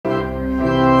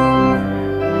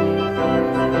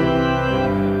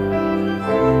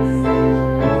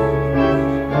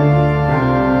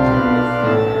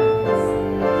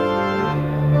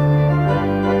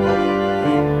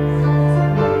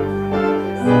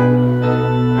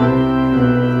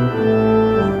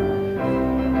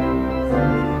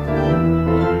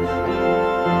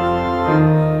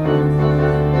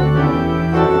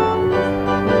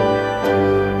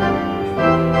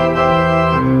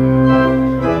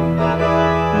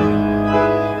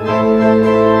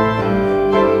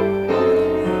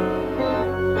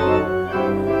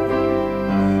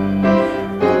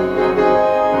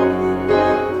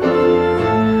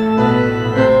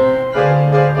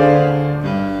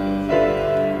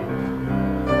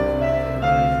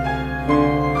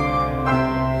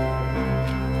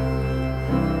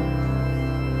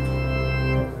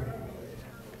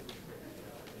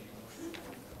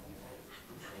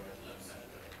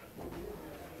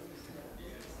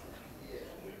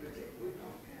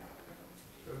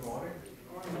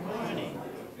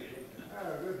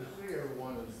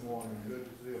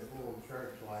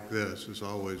this. It's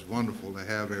always wonderful to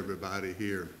have everybody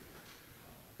here.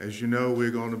 As you know,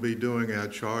 we're going to be doing our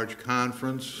charge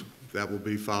conference. That will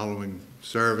be following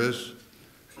service.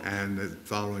 And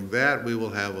following that, we will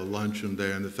have a luncheon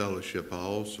there in the fellowship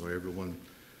hall. So everyone,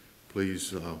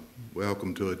 please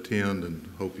welcome to attend, and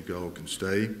hope you all can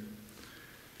stay.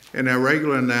 And our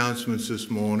regular announcements this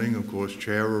morning, of course,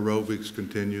 chair aerobics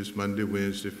continues Monday,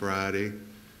 Wednesday, Friday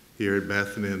here at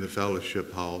Bethany in the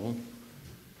fellowship hall.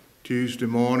 Tuesday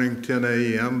morning, 10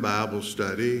 a.m. Bible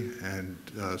study, and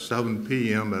 7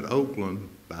 p.m. at Oakland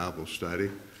Bible study.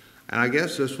 And I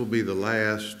guess this will be the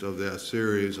last of their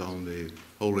series on the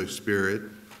Holy Spirit.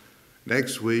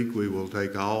 Next week, we will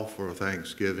take off for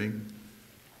Thanksgiving.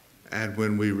 And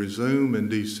when we resume in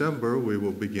December, we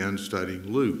will begin studying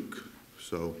Luke.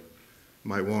 So you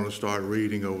might want to start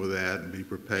reading over that and be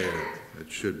prepared.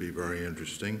 It should be very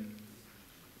interesting.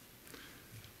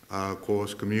 Of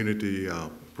course, community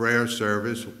prayer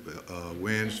service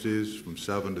Wednesdays from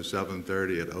 7 to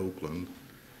 7:30 at Oakland.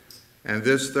 And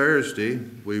this Thursday,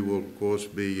 we will, of course,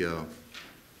 be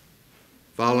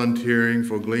volunteering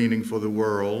for Gleaning for the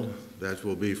World. That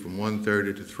will be from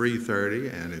 1:30 to 3:30.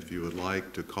 And if you would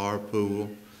like to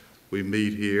carpool, we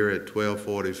meet here at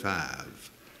 12:45.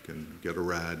 Can get a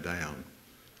ride down.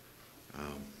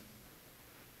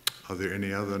 Are there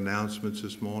any other announcements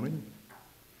this morning?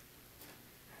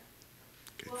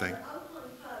 Okay, well, the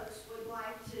Oakland folks would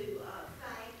like to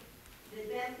thank the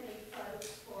Bethany folks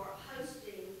for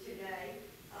hosting today.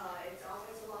 It's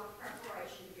always a lot of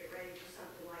preparation to get ready for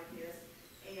something like this,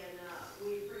 and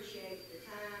we appreciate the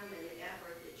time and the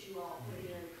effort that you all put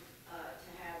in to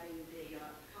having the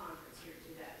conference here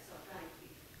today. So thank you.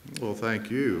 Well,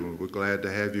 thank you. We're glad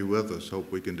to have you with us.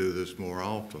 Hope we can do this more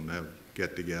often, have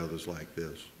get-togethers like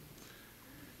this.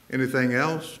 Anything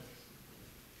else?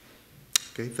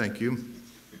 Okay, thank you.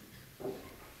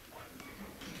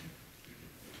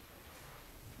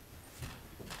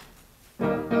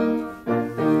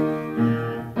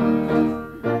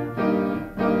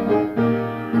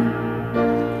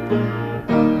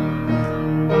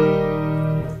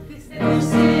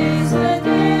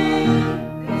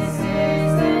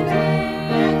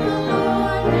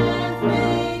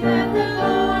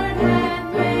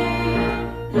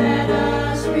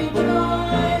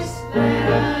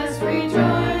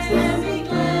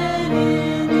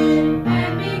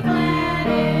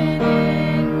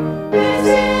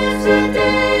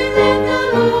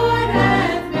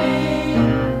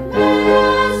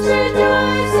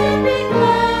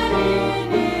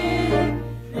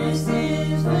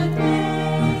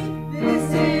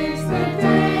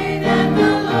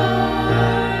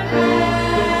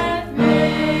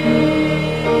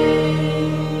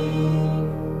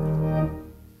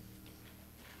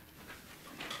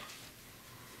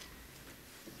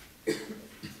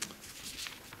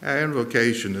 Our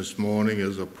invocation this morning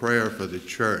is a prayer for the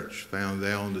church, found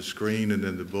there on the screen and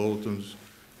in the bulletins.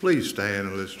 Please stand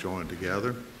and let's join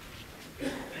together.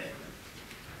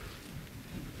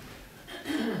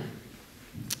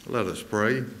 Let us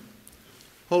pray.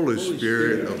 Holy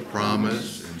Spirit of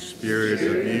promise and Spirit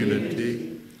of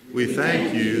unity, we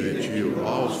thank you that you are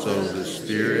also the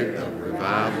Spirit of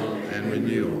revival and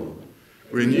renewal.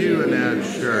 Renew in our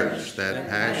church that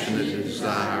passionate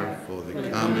desire for the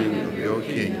coming of your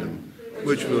kingdom,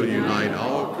 which will unite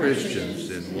all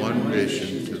Christians in one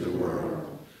mission to the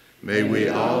world. May we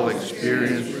all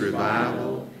experience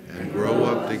revival and grow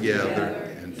up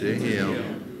together into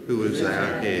him who is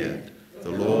our head,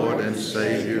 the Lord and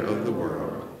Savior of the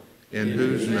world, in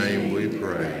whose name we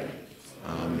pray.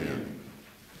 Amen.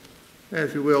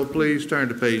 If you will, please turn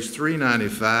to page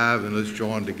 395 and let's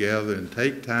join together and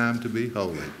take time to be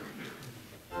holy.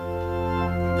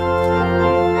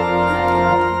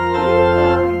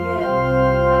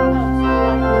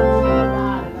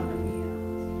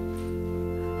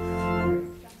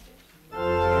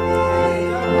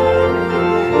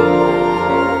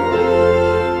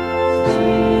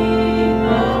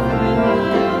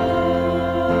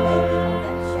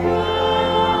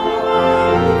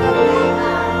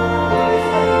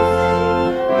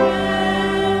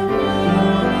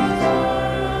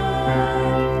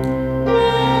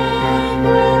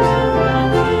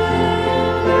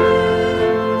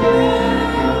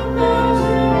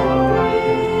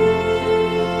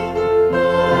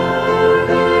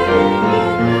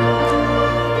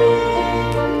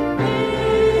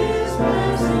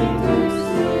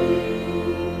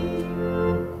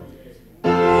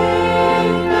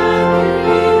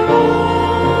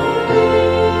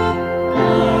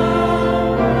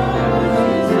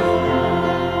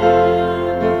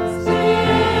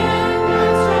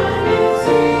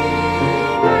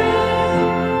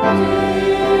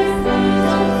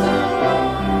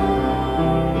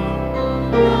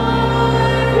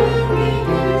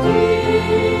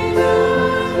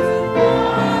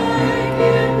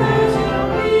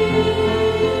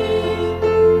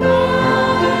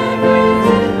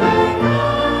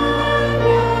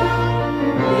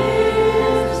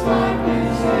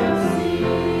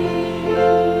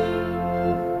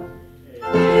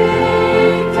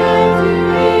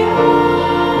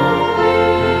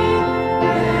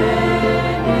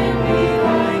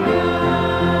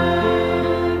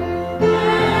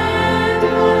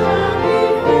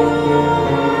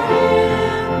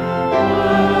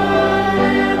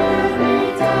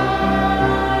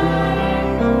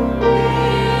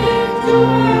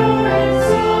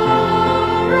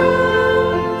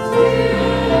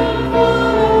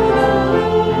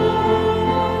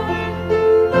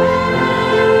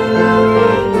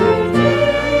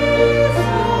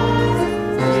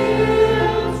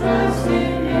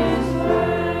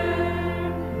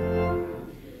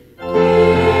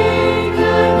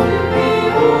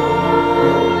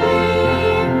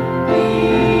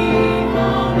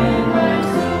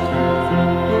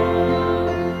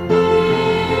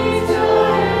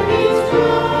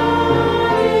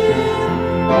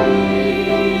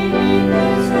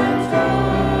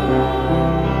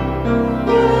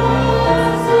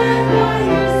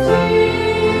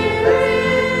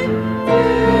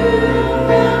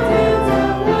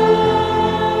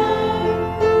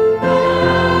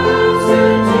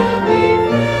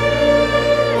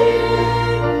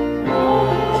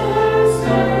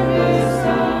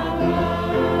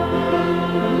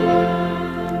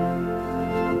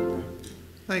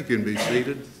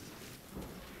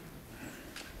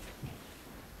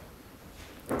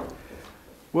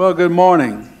 Well, good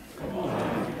morning.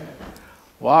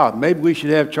 Wow, maybe we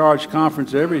should have charge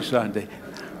conference every Sunday.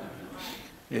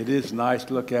 It is nice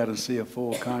to look out and see a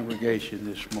full congregation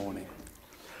this morning.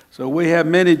 So we have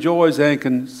many joys and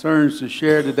concerns to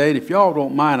share today. And if y'all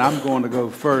don't mind, I'm going to go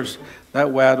first.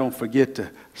 That way I don't forget to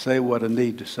say what I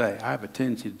need to say. I have a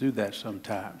tendency to do that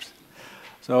sometimes.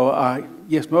 So I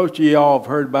guess most of y'all have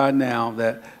heard by now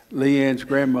that Leanne's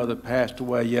grandmother passed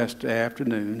away yesterday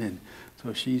afternoon, and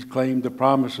so she's claimed the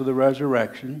promise of the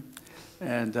resurrection.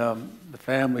 And the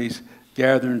family's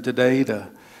gathering today to,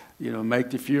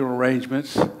 make the funeral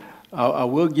arrangements. I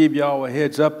will give y'all a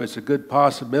heads up. It's a good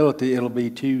possibility it'll be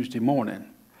Tuesday morning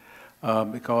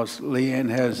because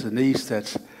Leanne has a niece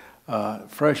that's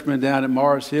freshman down at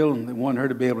Mars Hill, and they want her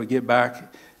to be able to get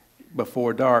back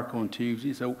before dark on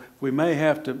Tuesday. So we may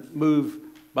have to move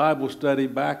Bible study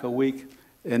back a week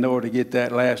in order to get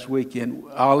that last weekend.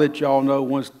 I'll let y'all know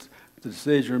once the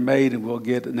decision is made, and we'll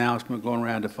get an announcement going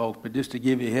around to folks. But just to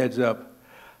give you a heads up,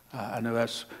 I know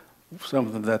that's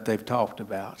something that they've talked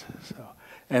about. So,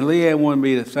 and Leanne wanted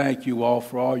me to thank you all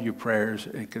for all your prayers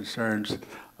and concerns.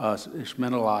 It's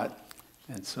meant a lot,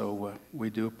 and so we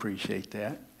do appreciate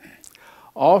that.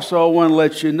 Also, I want to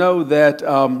let you know that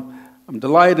I'm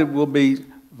delighted we'll be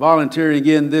volunteering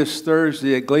again this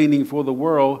Thursday at Gleaning for the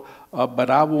World, but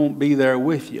I won't be there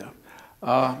with you.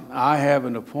 I have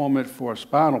an appointment for a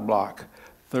spinal block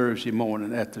Thursday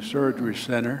morning at the surgery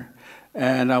center,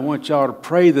 and I want y'all to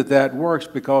pray that that works,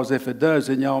 because if it does,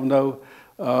 then y'all know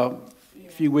a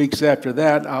few weeks after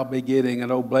that I'll be getting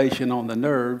an oblation on the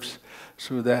nerves,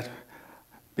 so that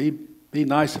be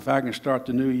nice if I can start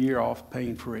the new year off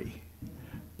pain-free.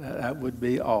 That would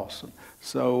be awesome.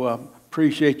 So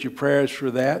appreciate your prayers for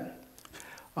that.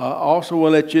 Also will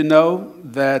let you know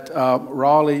that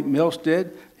Raleigh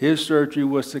Milstead, his surgery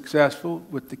was successful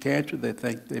with the cancer. They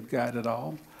think they've got it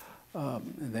all,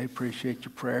 and they appreciate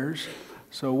your prayers.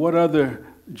 So what other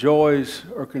joys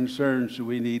or concerns do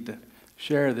we need to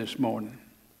share this morning?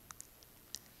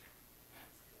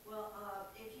 Well,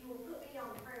 if you will put me on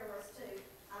the prayer list too,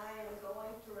 I am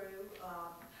going through,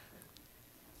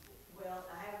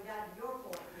 I haven't gotten to your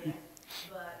point yet,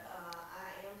 but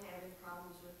I am having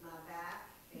problems with my back,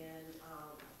 and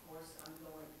of course I'm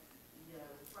going, the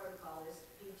protocol is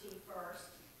PT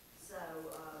first, so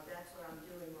that's what I'm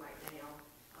doing right now.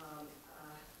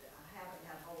 I haven't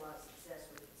had a whole lot of success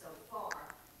with it so far,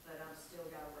 but I've still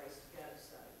got a ways to go,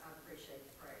 so I appreciate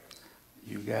the prayers.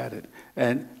 You got it.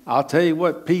 And I'll tell you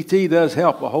what, PT does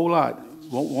help a whole lot.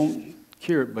 Won't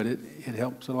cure it, but it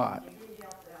helps a lot. It did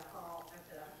help that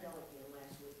I fell again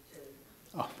last week too.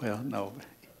 Oh, well, no.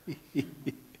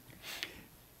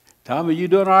 Tommy, you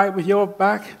doing all right with your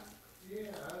back? Yeah,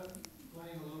 I'm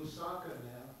playing a little soccer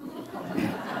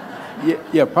now.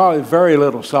 Yeah, probably very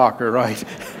little soccer, right?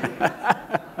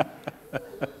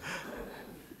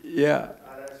 Yeah.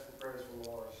 I'd ask for prayers for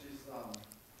Laura.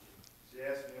 She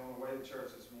asked me on the way to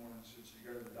church this morning, should she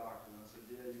go to the doctor? And I said,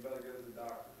 yeah, you better go to the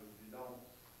doctor, because if you don't,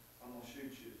 I'm going to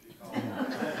shoot you if you call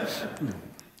me.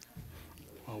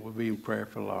 Well, we'll be in prayer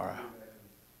for Laura.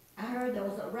 I heard there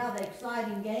was a rather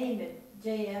exciting game at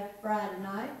JF Friday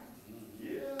night.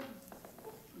 Yeah. I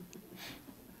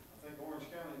think Orange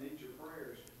County needs your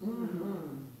prayers.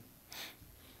 Mm-hmm.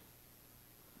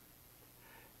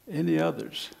 Any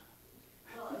others?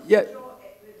 Well, Yeah. it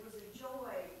was a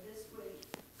joy this week.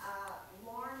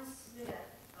 Lauren Smith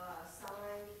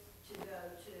signed to go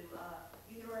to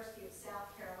University of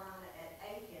South Carolina at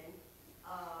Aiken,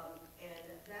 and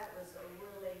that was a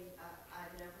really,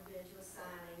 I've never been to a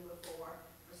signing before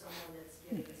for someone that's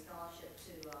getting a scholarship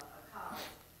to a college.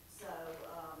 So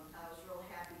I was real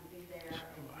happy to be there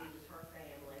and be with her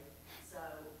family. So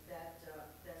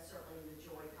that's certainly in the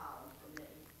joy column for me.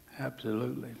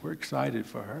 Absolutely. We're excited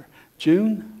for her.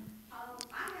 June? I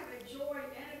have a joy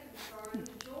and a concern.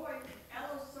 The joy,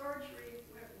 Ella's surgery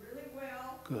went really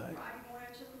well. Good. Friday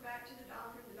morning, I took her back to the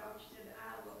doctor. The doctor said the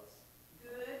eye looks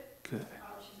good. Good.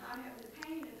 She's not having the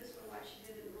pain in this one like she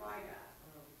did in the right eye.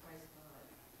 Oh, praise God.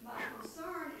 My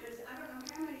concern is, I don't know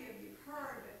how many of you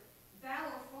heard, but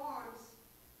Valor Farms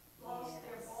lost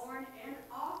their Yes. barn and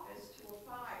office to a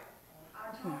fire.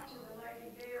 I talked to the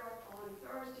lady there on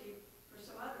Thursday for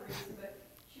some other reason, but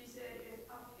she said if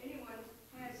anyone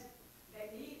has,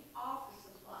 they need office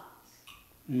supplies.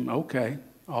 Okay.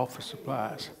 Office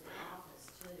supplies.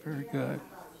 Very good.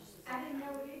 I didn't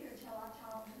know it either until I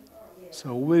talked to her.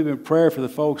 So we've been praying for the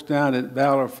folks down at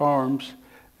Valor Farms,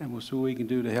 and we'll see what we can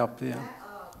do to help them.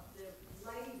 The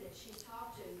lady that she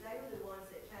talked to, they were the ones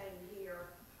that came here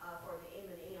for the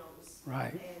M&Ms.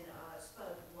 Right. And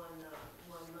spoke one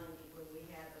Monday when we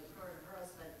had them, her and her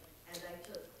husband, and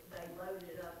they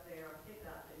loaded up their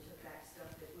pickup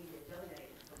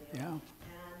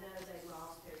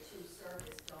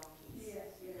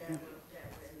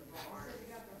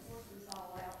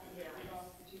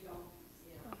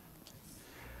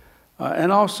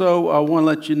And also, I want to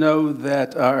let you know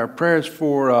that our prayers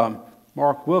for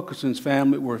Mark Wilkinson's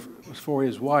family was for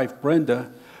his wife,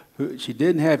 Brenda, who she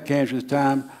didn't have cancer at the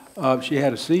time. She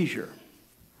had a seizure.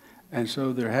 And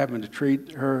so they're having to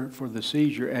treat her for the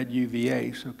seizure at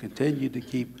UVA. So continue to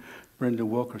keep Brenda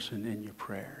Wilkerson in your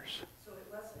prayers. So it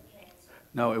wasn't cancer?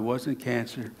 No, it wasn't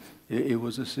cancer. It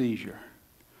was a seizure.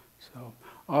 So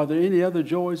are there any other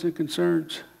joys and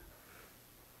concerns?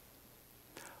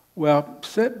 Well,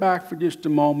 sit back for just a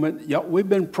moment. We've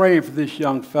been praying for this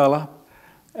young fella,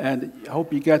 and I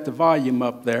hope you got the volume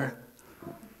up there.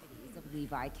 Of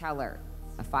Levi Keller,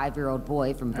 a 5-year-old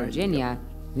boy from Virginia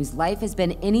whose life has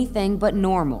been anything but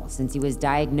normal since he was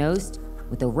diagnosed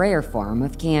with a rare form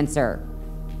of cancer.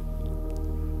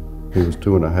 He was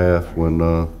 2.5 when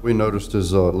we noticed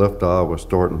his left eye was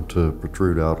starting to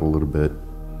protrude out a little bit.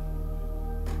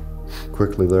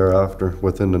 Quickly thereafter,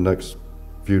 within the next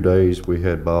few days, we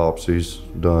had biopsies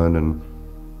done, and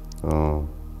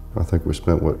I think we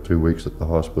spent, 2 weeks at the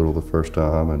hospital the first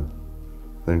time, and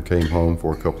then came home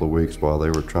for a couple of weeks while they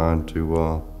were trying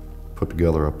to put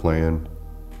together a plan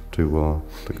to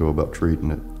go about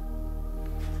treating it.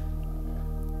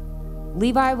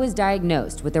 Levi was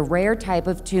diagnosed with a rare type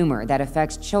of tumor that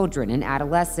affects children and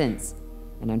adolescents,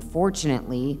 and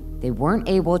unfortunately, they weren't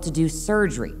able to do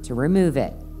surgery to remove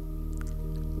it.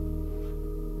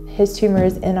 His tumor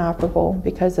is inoperable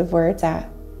because of where it's at,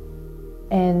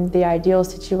 and the ideal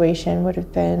situation would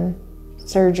have been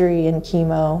surgery and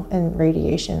chemo and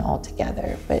radiation all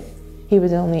together, but he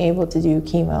was only able to do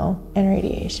chemo and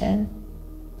radiation.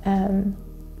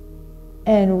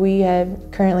 And we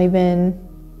have currently been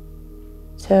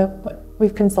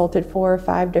we've consulted 4 or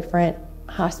 5 different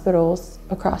hospitals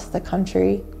across the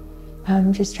country,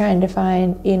 just trying to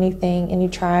find any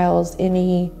trials,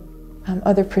 any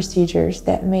other procedures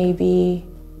that may be,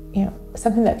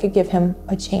 something that could give him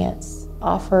a chance,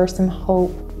 offer some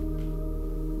hope.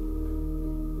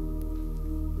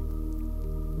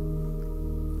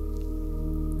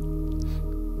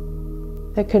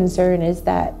 The concern is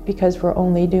that because we're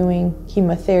only doing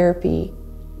chemotherapy,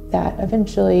 that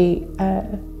eventually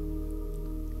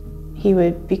he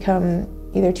would become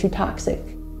either too toxic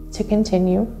to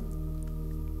continue,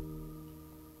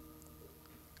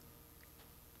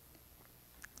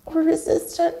 or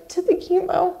resistant to the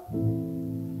chemo.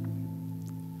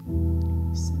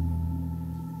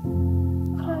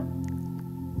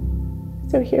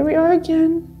 So here we are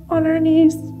again on our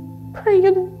knees,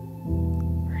 praying.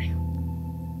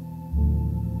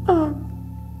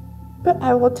 But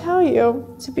I will tell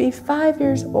you, to be 5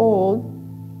 years old,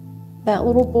 that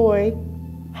little boy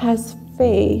has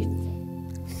faith.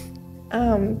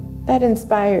 That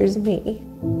inspires me.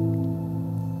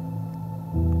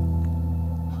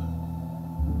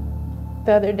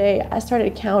 The other day, I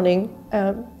started counting.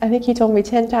 I think he told me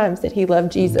 10 times that he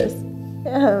loved Jesus.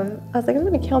 I was like, I'm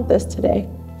going to count this today.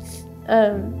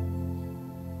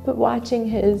 But watching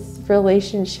his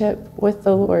relationship with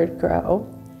the Lord grow,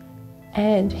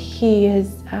 and he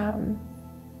is,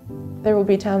 there will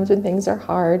be times when things are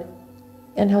hard,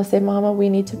 and he'll say, Mama, we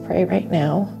need to pray right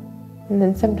now. And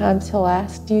then sometimes he'll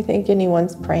ask, do you think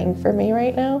anyone's praying for me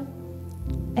right now?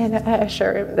 And I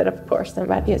assure him that, of course,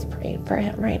 somebody is praying for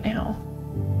him right now.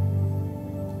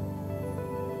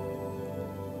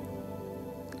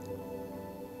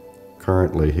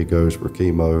 Currently, he goes for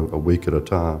chemo a week at a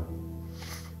time.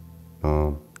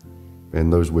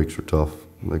 And those weeks are tough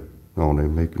on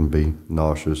him. He can be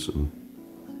nauseous, and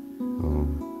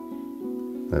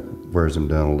that wears him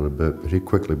down a little bit, but he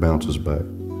quickly bounces back.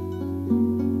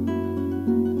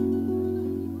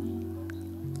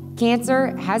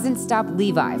 Cancer hasn't stopped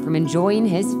Levi from enjoying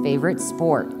his favorite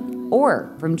sport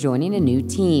or from joining a new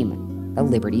team, the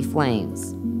Liberty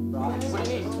Flames.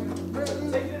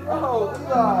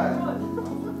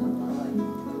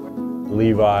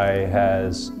 Levi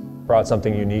has brought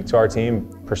something unique to our team,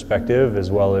 perspective,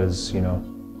 as well as,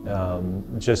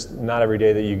 just not every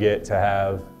day that you get to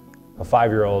have a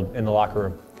 5-year-old in the locker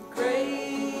room.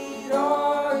 Great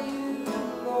are you,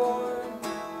 Lord.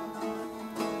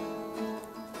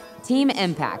 Team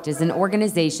Impact is an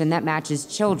organization that matches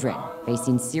children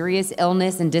facing serious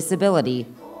illness and disability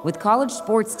with college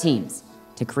sports teams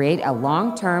to create a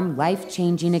long-term,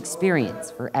 life-changing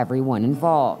experience for everyone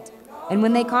involved. And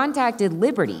when they contacted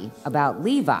Liberty about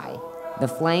Levi, the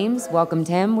Flames welcomed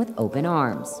him with open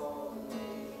arms.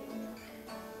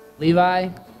 Levi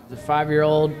is a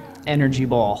 5-year-old energy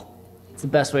ball. It's the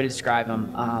best way to describe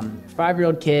him.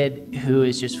 5-year-old kid who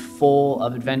is just full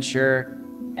of adventure,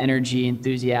 energy,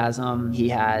 enthusiasm. He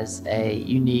has a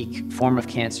unique form of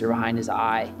cancer behind his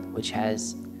eye, which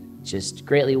has just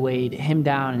greatly weighed him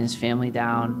down and his family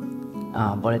down.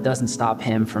 but it doesn't stop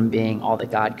him from being all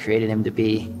that God created him to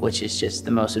be, which is just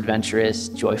the most adventurous,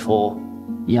 joyful,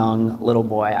 young little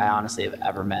boy I honestly have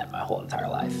ever met in my whole entire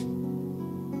life.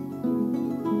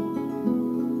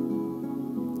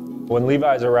 When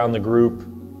Levi's around the group,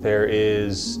 there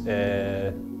is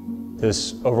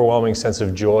this overwhelming sense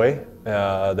of joy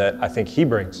that I think he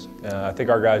brings. I think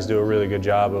our guys do a really good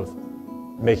job of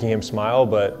making him smile,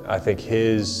 but I think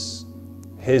his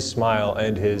smile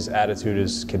and his attitude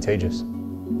is contagious.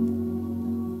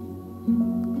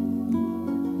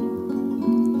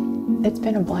 It's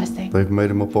been a blessing. They've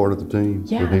made him a part of the team.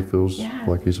 Yeah, And he feels yeah.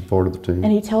 like he's a part of the team.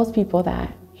 And he tells people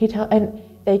that. And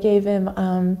they gave him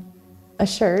a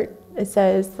shirt. It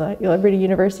says like Liberty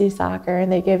University Soccer,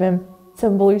 and they gave him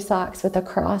some blue socks with a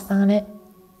cross on it.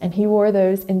 And he wore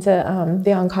those into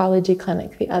the oncology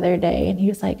clinic the other day. And he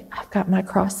was like, I've got my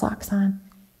cross socks on,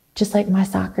 just like my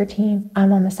soccer team.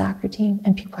 I'm on the soccer team,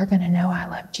 and people are going to know I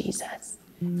love Jesus.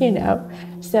 You know,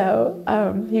 so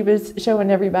he was showing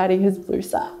everybody his blue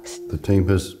socks. The team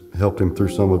has helped him through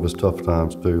some of his tough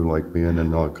times too, like being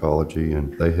in oncology,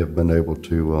 and they have been able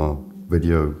to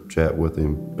video chat with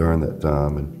him during that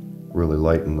time and really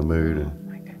lighten the mood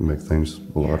and make things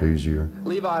a lot easier.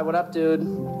 Levi, what up, dude?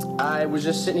 I was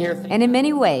just sitting here And in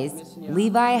many ways,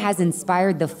 Levi has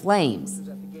inspired the Flames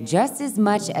just as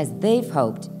much as they've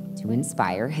hoped to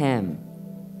inspire him.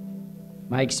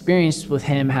 My experience with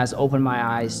him has opened my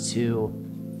eyes to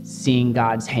seeing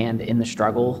God's hand in the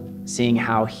struggle, seeing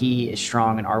how he is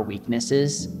strong in our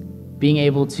weaknesses, being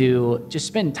able to just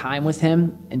spend time with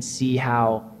him and see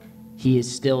how he is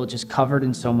still just covered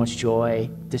in so much joy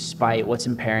despite what's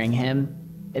impairing him.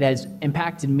 It has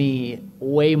impacted me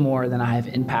way more than I have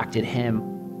impacted him.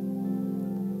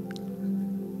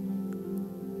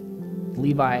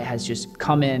 Levi has just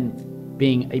come in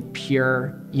being a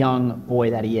pure young boy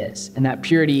that he is. And that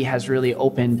purity has really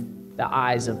opened the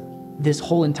eyes of this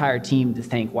whole entire team to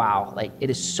think, wow, like it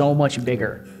is so much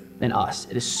bigger than us.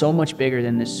 It is so much bigger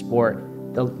than this sport.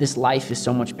 This life is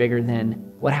so much bigger than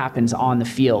what happens on the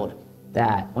field,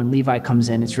 that when Levi comes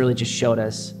in, it's really just showed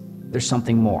us there's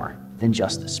something more than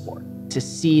just the sport. To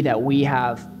see that we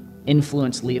have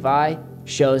influenced Levi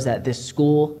shows that this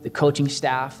school, the coaching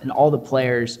staff, and all the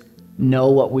players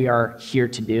know what we are here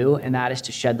to do, and that is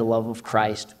to shed the love of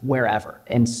Christ wherever.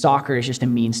 And soccer is just a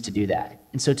means to do that.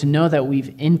 And so to know that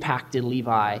we've impacted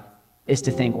Levi is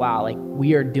to think, wow, like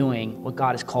we are doing what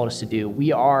God has called us to do.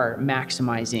 We are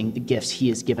maximizing the gifts he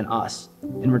has given us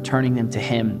and returning them to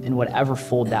him in whatever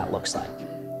fold that looks like.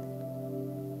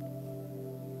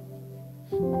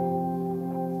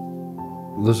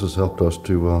 This has helped us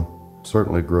to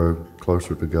certainly grow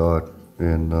closer to God,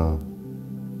 and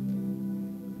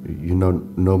you know,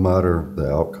 no matter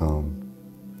the outcome,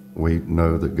 we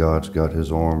know that God's got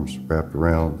his arms wrapped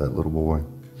around that little boy.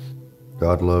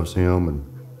 God loves him, and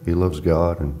he loves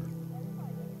God, and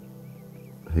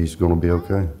he's going to be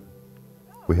okay.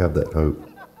 We have that hope,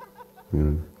 you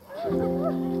know.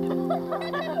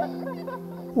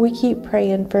 We keep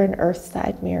praying for an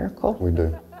earthside miracle. We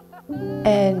do.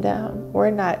 And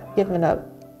we're not giving up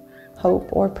hope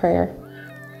or prayer.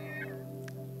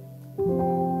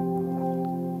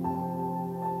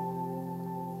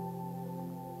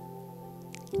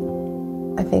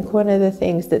 I think one of the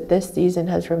things that this season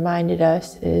has reminded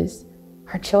us is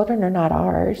our children are not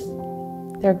ours.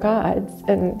 They're God's,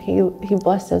 and He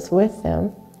blessed us with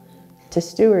them to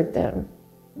steward them.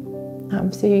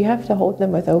 So you have to hold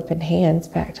them with open hands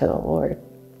back to the Lord.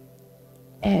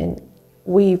 And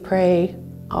we pray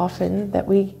often that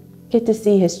we get to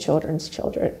see His children's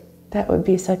children. That would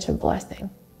be such a blessing.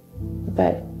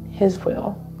 But His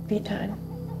will be done.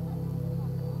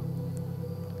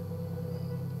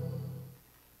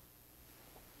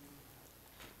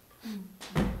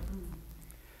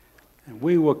 And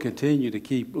we will continue to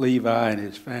keep Levi and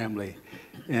his family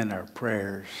in our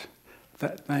prayers.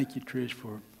 Thank you, Trish,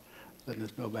 for letting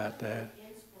us know about that.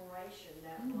 Inspiration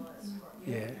that was for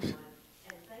Yes. everyone.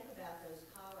 And think about those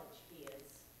college kids,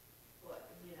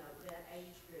 that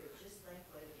age group. Just think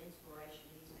what an inspiration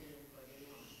he's been for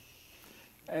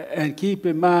them. And keep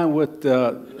in mind what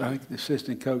I think the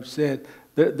assistant coach said.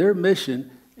 Their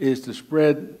mission is to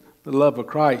spread the love of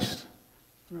Christ.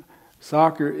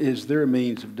 Soccer is their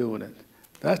means of doing it.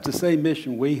 That's the same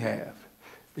mission we have,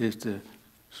 is to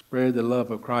spread the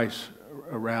love of Christ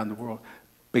around the world,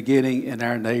 beginning in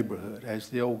our neighborhood. As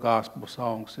the old gospel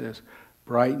song says,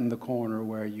 brighten the corner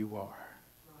where you are.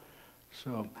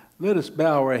 So let us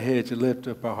bow our heads and lift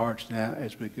up our hearts now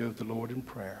as we go to the Lord in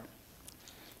prayer.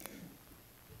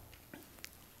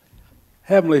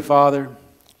 Heavenly Father,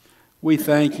 we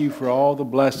thank you for all the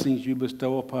blessings you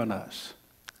bestow upon us.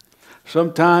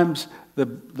 Sometimes the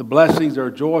blessings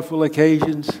are joyful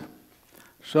occasions.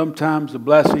 Sometimes the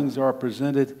blessings are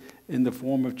presented in the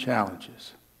form of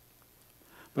challenges.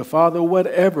 But Father,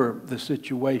 whatever the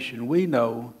situation, we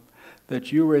know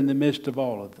that you are in the midst of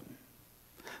all of them.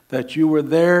 That you were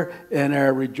there in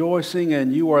our rejoicing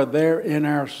and you are there in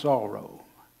our sorrow,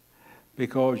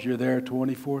 because you're there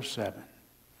 24/7.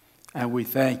 And we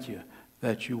thank you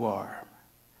that you are.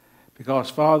 Because,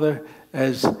 Father,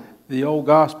 as the old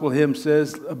gospel hymn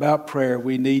says about prayer,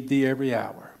 we need thee every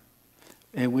hour.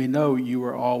 And we know you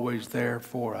are always there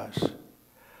for us.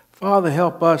 Father,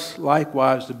 help us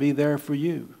likewise to be there for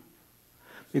you.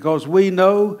 Because we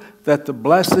know that the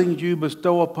blessings you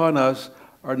bestow upon us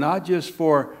are not just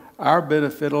for our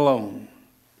benefit alone,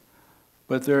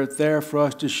 but they're there for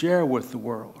us to share with the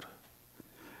world.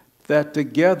 That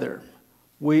together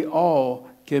we all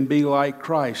can be like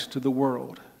Christ to the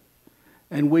world.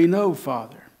 And we know,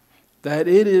 Father, that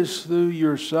it is through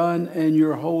your Son and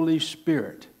your Holy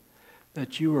Spirit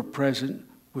that you are present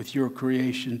with your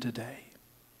creation today.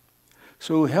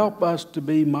 So help us to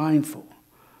be mindful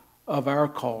of our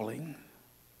calling,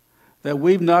 that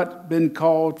we've not been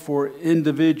called for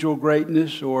individual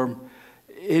greatness or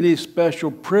any special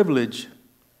privilege,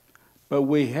 but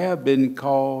we have been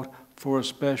called for a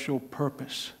special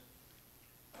purpose.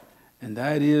 And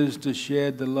that is to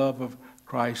shed the love of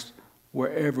Christ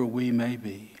wherever we may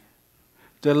be.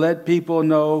 To let people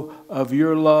know of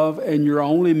your love and your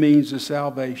only means of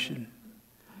salvation.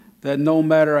 That no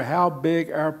matter how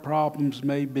big our problems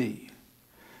may be,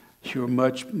 you're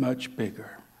much, much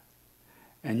bigger.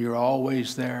 And you're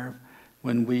always there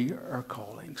when we are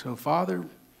calling. So, Father,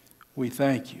 we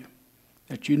thank you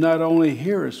that you not only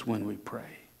hear us when we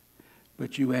pray,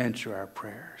 but you answer our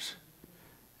prayers.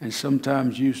 And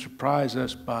sometimes you surprise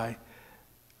us by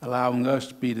allowing us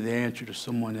to be the answer to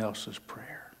someone else's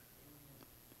prayer.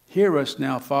 Hear us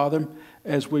now, Father,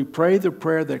 as we pray the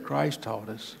prayer that Christ taught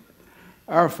us.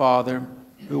 Our Father,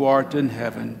 who art in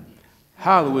heaven,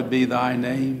 hallowed be thy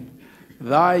name.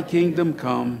 Thy kingdom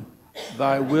come,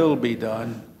 thy will be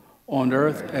done, on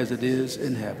earth as it is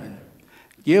in heaven.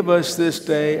 Give us this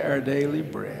day our daily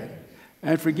bread,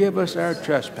 and forgive us our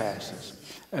trespasses,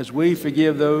 as we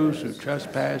forgive those who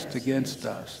trespass against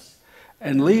us.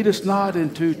 And lead us not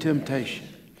into temptation,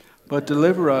 but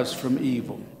deliver us from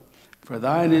evil. For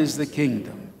thine is the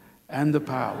kingdom, and the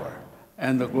power,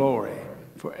 and the glory,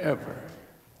 forever.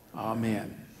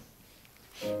 Amen.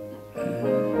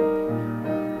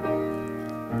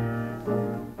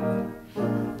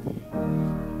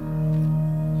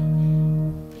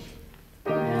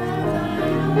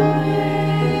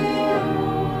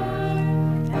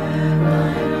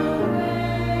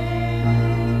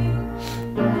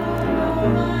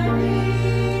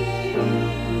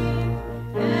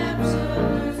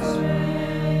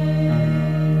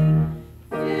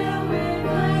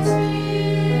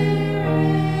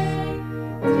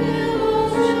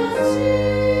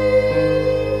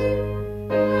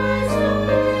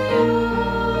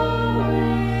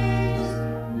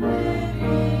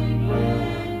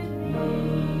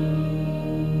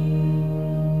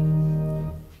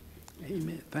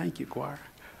 Thank you, choir.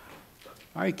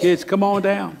 All right, kids, come on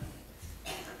down.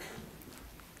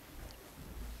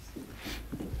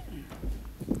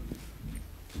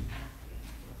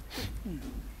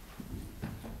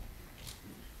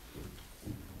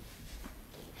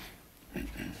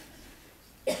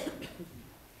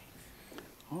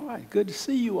 All right, good to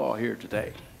see you all here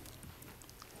today.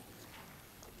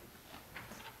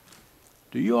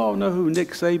 Do you all know who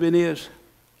Nick Saban is?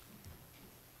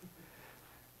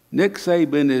 Nick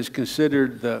Saban is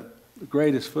considered the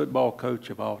greatest football coach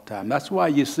of all time. That's why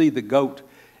you see the GOAT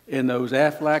in those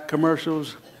Aflac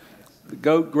commercials, the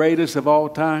GOAT greatest of all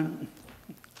time.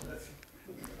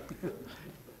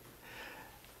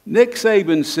 Nick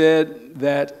Saban said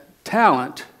that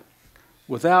talent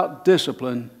without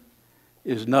discipline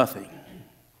is nothing.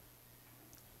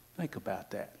 Think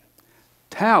about that.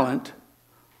 Talent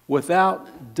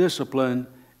without discipline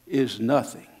is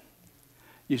nothing.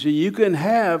 You see, you can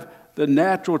have the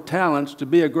natural talents to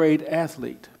be a great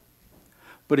athlete,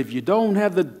 but if you don't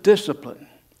have the discipline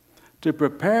to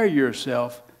prepare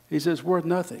yourself, he says, it's worth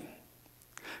nothing.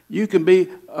 You can be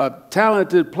a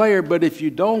talented player, but if you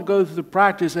don't go through the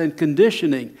practice and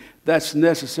conditioning that's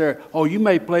necessary, oh, you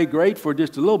may play great for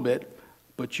just a little bit,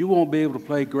 but you won't be able to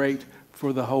play great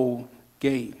for the whole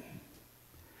game.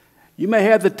 You may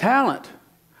have the talent,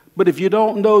 but if you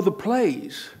don't know the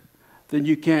plays, then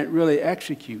you can't really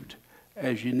execute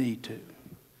as you need to.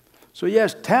 So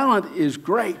yes, talent is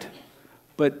great,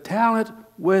 but talent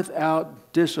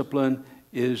without discipline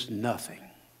is nothing.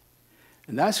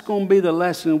 And that's going to be the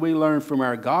lesson we learn from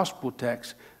our gospel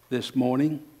text this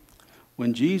morning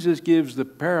when Jesus gives the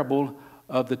parable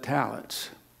of the talents,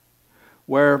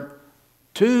 where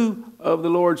two of the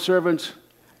Lord's servants,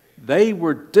 they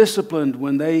were disciplined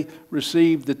when they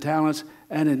received the talents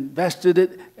and invested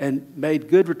it and made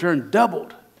good return,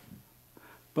 doubled.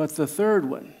 But the third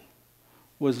one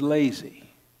was lazy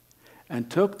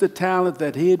and took the talent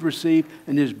that he had received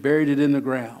and just buried it in the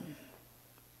ground.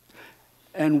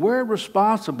 And we're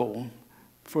responsible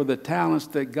for the talents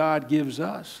that God gives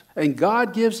us. And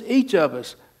God gives each of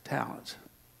us talents.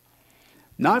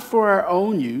 Not for our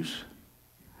own use,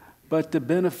 but to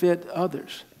benefit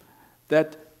others.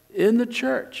 That in the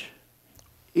church,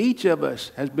 each of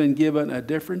us has been given a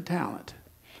different talent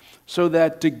so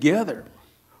that together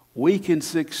we can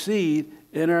succeed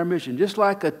in our mission. Just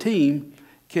like a team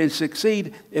can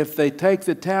succeed if they take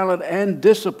the talent and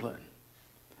discipline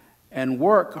and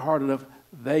work hard enough,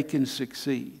 they can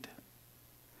succeed.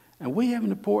 And we have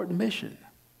an important mission.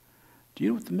 Do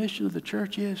you know what the mission of the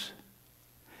church is?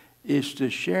 Is to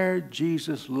share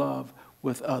Jesus' love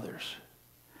with others.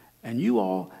 And you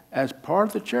all, as part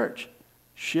of the church,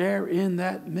 share in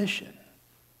that mission.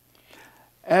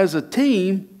 As a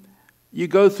team, you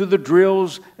go through the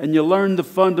drills and you learn the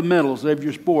fundamentals of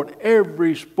your sport.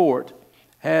 Every sport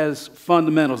has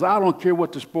fundamentals. I don't care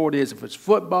what the sport is. If it's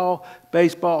football,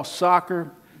 baseball,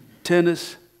 soccer,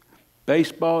 tennis,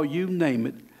 baseball, you name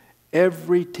it.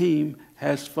 Every team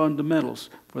has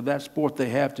fundamentals for that sport they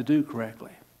have to do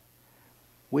correctly.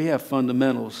 We have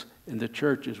fundamentals in the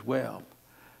church as well.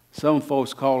 Some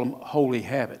folks call them holy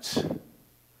habits.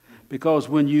 Because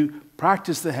when you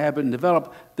practice the habit and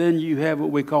develop, then you have what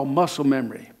we call muscle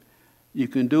memory. You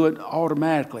can do it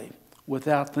automatically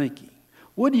without thinking.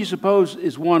 What do you suppose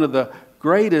is one of the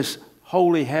greatest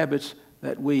holy habits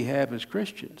that we have as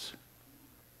Christians?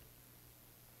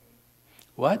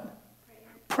 What?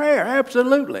 Prayer,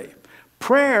 absolutely.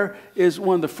 Prayer is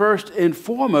one of the first and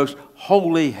foremost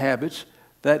holy habits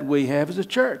that we have as a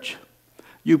church.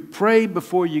 You pray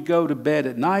before you go to bed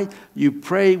at night. You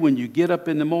pray when you get up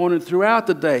in the morning, throughout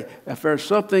the day. If there's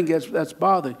something that's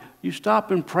bothering you, stop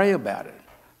and pray about it.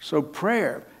 So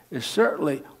prayer is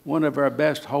certainly one of our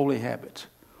best holy habits.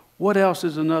 What else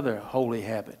is another holy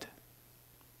habit?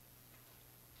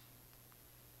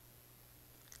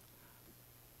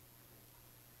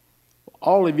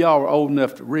 All of y'all are old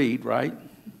enough to read, right?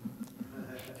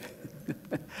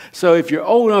 So if you're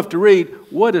old enough to read,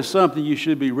 what is something you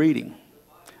should be reading?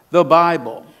 The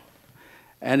Bible.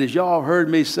 And as y'all heard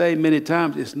me say many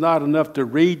times, it's not enough to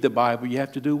read the Bible. You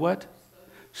have to do what?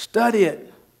 Study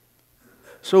it.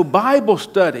 So Bible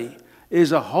study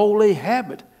is a holy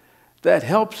habit that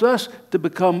helps us to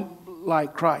become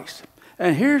like Christ.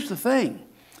 And here's the thing.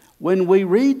 When we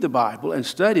read the Bible and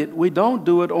study it, we don't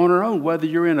do it on our own, whether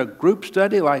you're in a group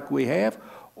study like we have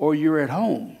or you're at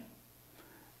home.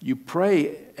 You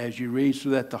pray as you read so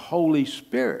that the Holy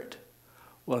Spirit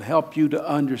will help you to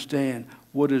understand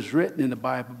what is written in the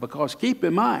Bible. Because keep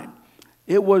in mind,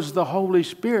 it was the Holy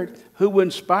Spirit who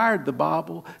inspired the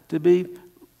Bible to be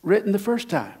written the first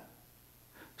time.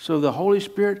 So the Holy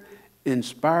Spirit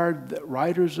inspired the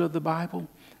writers of the Bible,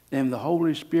 and the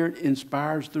Holy Spirit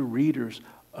inspires the readers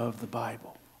of the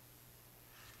Bible.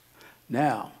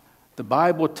 Now, the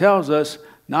Bible tells us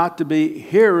not to be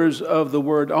hearers of the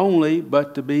word only,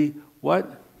 but to be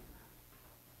what?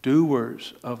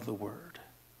 Doers of the word.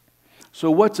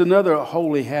 So what's another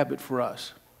holy habit for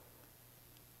us?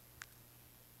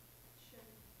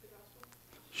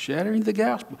 Sharing the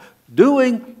gospel.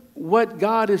 Doing what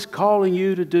God is calling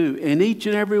you to do. And each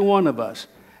and every one of us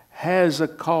has a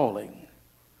calling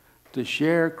to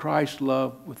share Christ's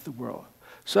love with the world.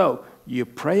 So you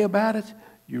pray about it,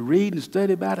 you read and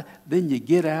study about it, then you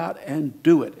get out and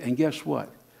do it. And guess what?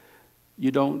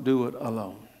 You don't do it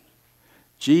alone.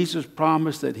 Jesus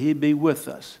promised that he'd be with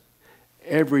us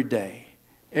every day,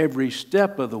 every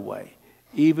step of the way,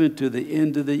 even to the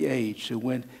end of the age. So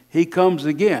when he comes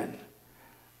again,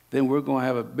 then we're going to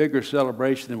have a bigger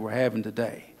celebration than we're having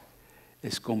today.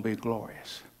 It's going to be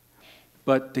glorious.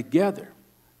 But together,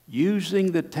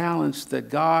 using the talents that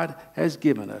God has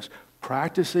given us,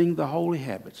 practicing the holy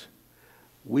habits,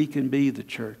 we can be the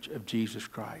church of Jesus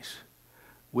Christ.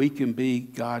 We can be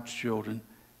God's children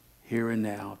here and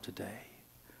now today.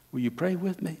 Will you pray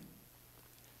with me?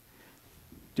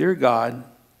 Dear God,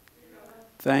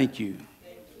 thank you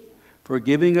for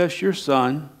giving us your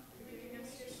Son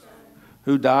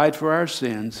who died for our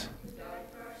sins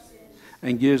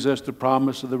and gives us the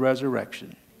promise of the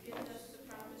resurrection.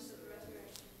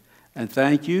 And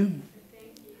thank you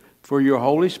for your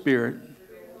Holy Spirit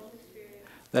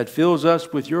that fills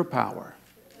us with your power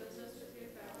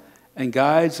and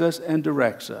guides us and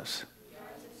directs us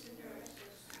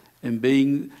in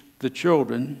being the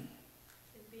children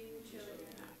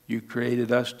you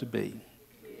created us to be.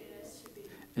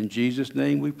 In Jesus'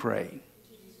 name we pray.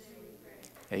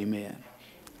 Amen.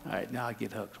 All right, now I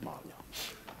get hugs from all y'all.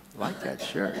 Like that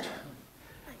shirt.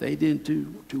 They didn't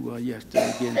do too well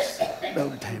yesterday against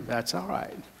Notre Dame. That's all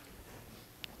right.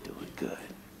 Doing good.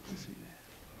 See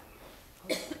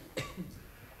that?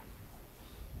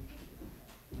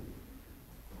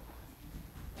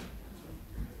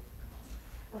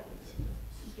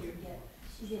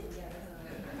 She didn't get her.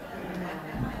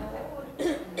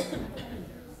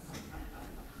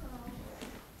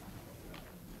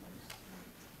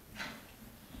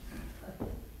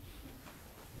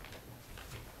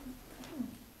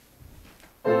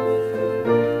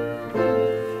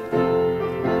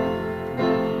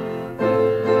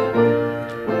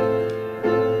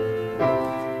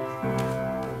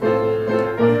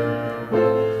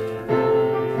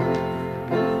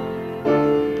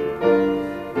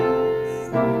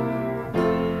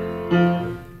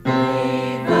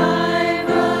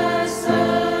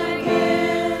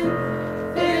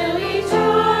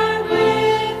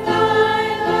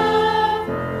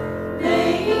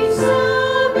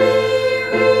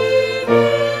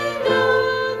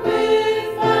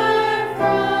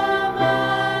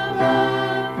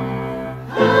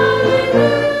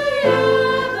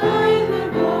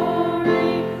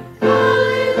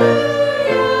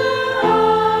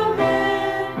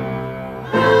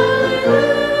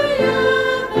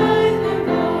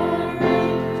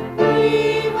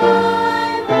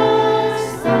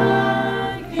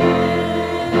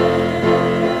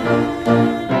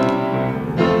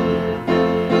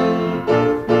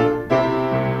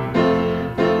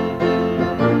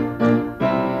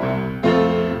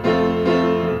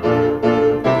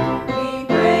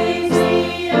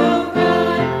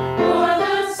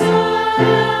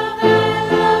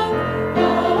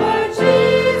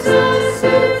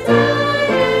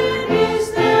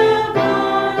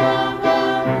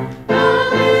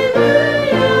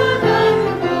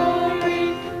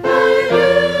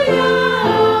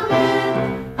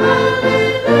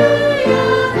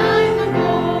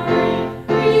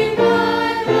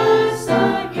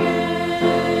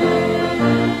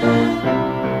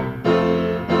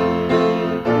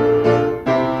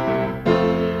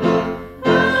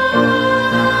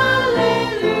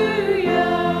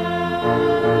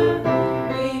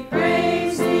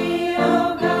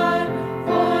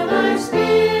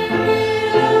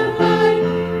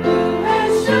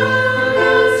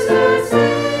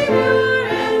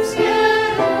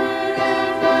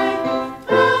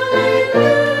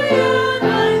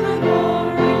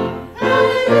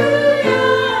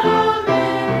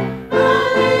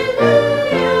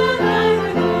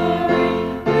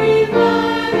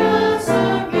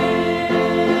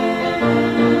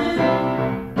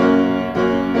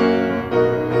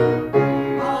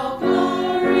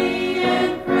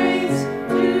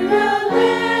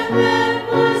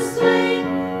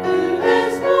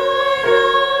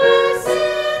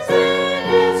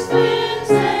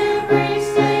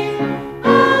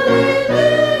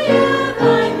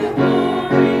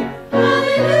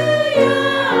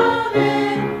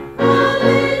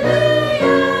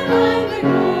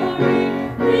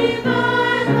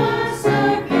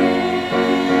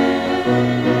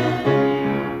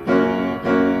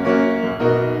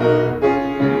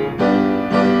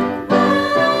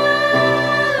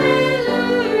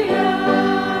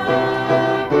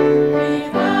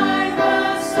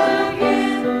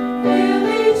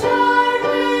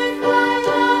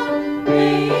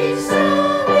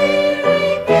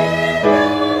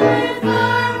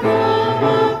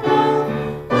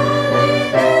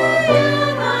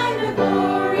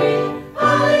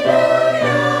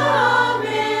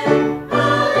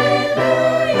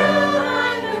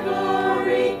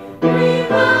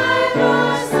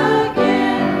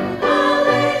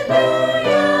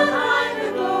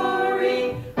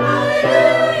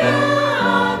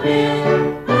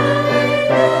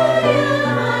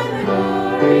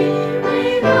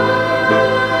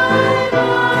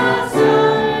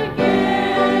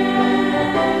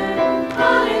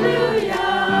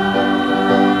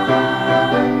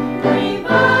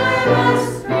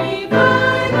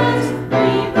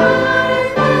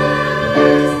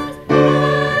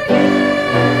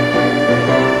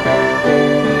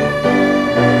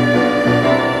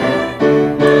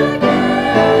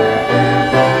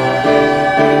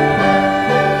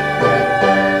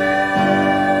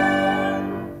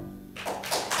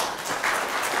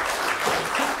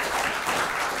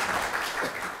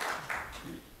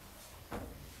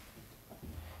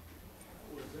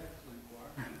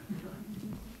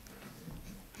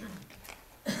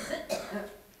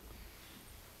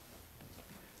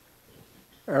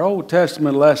 Our Old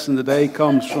Testament lesson today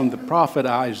comes from the prophet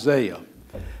Isaiah,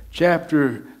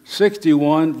 chapter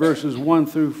 61, verses 1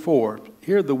 through 4.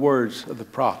 Hear the words of the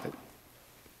prophet.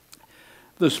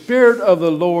 The Spirit of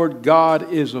the Lord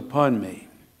God is upon me,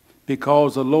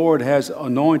 because the Lord has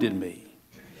anointed me.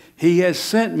 He has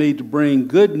sent me to bring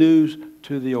good news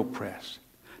to the oppressed,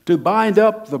 to bind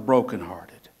up the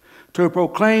brokenhearted, to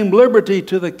proclaim liberty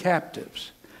to the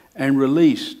captives and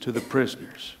release to the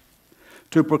prisoners,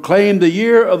 to proclaim the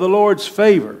year of the Lord's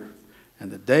favor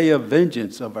and the day of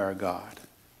vengeance of our God,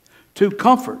 to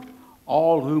comfort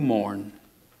all who mourn,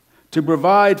 to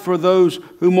provide for those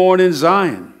who mourn in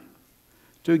Zion,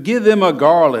 to give them a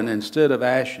garland instead of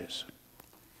ashes,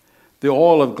 the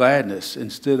oil of gladness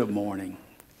instead of mourning,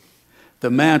 the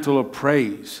mantle of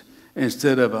praise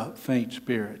instead of a faint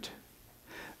spirit.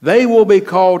 They will be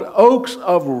called oaks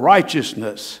of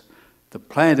righteousness, the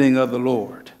planting of the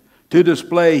Lord, to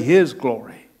display his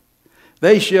glory.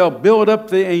 They shall build up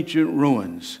the ancient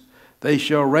ruins. They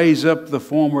shall raise up the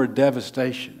former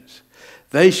devastations.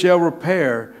 They shall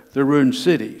repair the ruined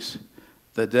cities,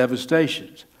 the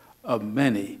devastations of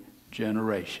many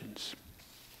generations.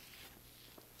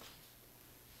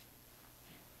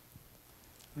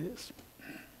 Yes.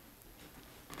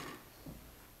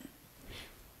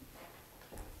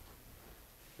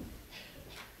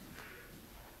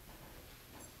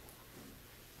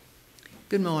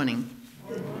 Good morning.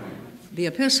 Good morning. The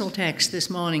epistle text this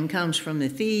morning comes from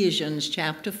Ephesians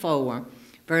chapter 4,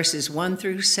 verses 1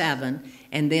 through 7,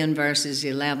 and then verses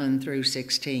 11 through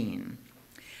 16.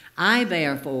 I,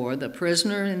 therefore, the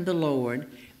prisoner in the Lord,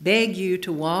 beg you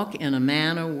to walk in a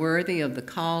manner worthy of the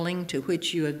calling to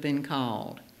which you have been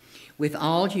called, with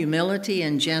all humility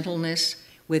and gentleness,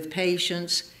 with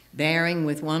patience, bearing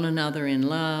with one another in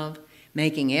love,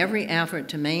 making every effort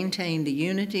to maintain the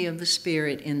unity of the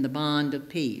Spirit in the bond of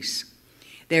peace.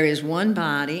 There is one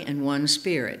body and one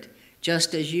Spirit,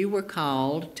 just as you were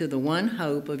called to the one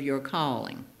hope of your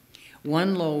calling,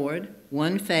 one Lord,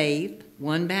 one faith,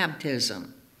 one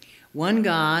baptism, one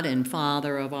God and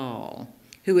Father of all,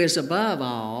 who is above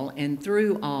all and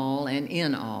through all and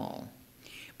in all.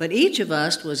 But each of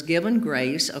us was given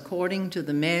grace according to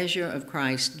the measure of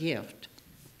Christ's gift.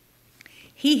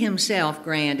 He himself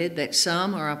granted that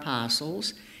some are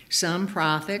apostles, some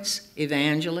prophets,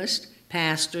 evangelists,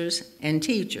 pastors, and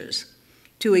teachers,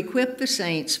 to equip the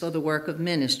saints for the work of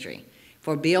ministry,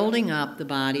 for building up the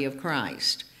body of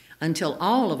Christ, until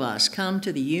all of us come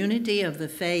to the unity of the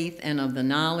faith and of the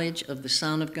knowledge of the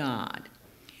Son of God,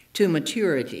 to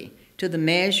maturity, to the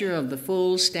measure of the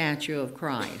full stature of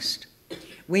Christ.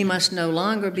 We must no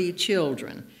longer be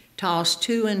children, tossed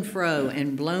to and fro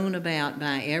and blown about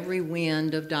by every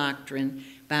wind of doctrine,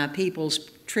 by people's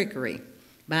trickery,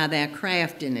 by their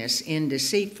craftiness in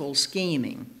deceitful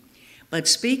scheming. But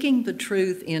speaking the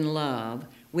truth in love,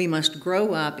 we must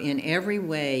grow up in every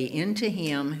way into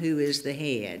him who is the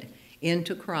head,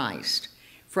 into Christ,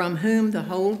 from whom the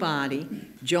whole body,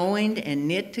 joined and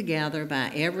knit together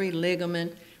by every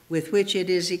ligament with which it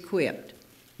is equipped,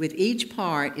 as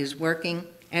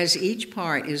each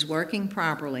part is working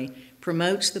properly,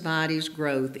 promotes the body's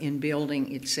growth in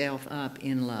building itself up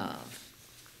in love.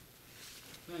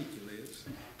 Thank you,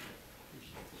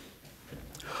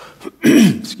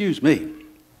 Liz. Excuse me.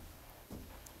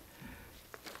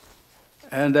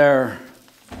 And our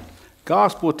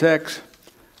gospel text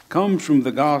comes from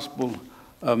the Gospel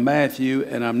of Matthew,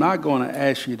 and I'm not going to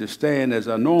ask you to stand as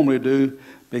I normally do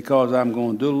because I'm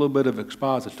going to do a little bit of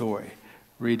expository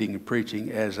reading and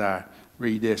preaching as I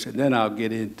read this, and then I'll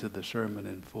get into the sermon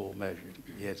in full measure.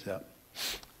 Heads up.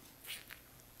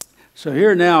 So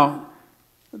here now,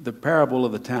 the parable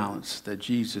of the talents that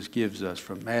Jesus gives us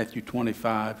from Matthew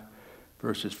 25,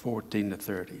 verses 14 to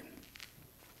 30.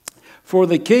 For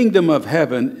the kingdom of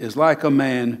heaven is like a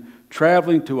man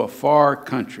traveling to a far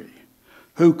country,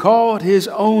 who called his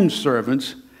own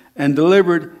servants and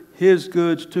delivered his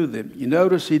goods to them. You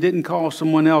notice he didn't call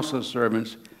someone else's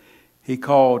servants, he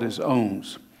called his own,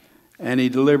 and he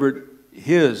delivered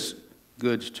his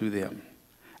goods to them.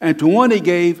 And to one he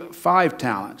gave 5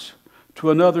 talents,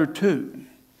 to another 2,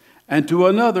 and to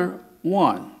another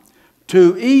 1,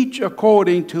 to each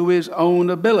according to his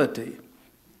own ability.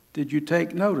 Did you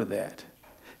take note of that?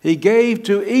 He gave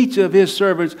to each of his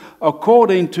servants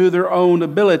according to their own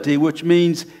ability, which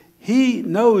means he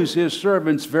knows his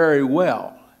servants very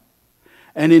well.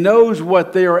 And he knows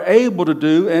what they are able to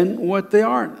do and what they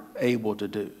aren't able to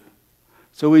do.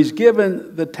 So he's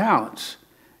given the talents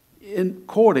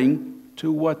according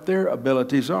to what their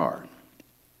abilities are.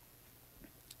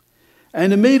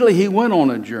 And immediately he went on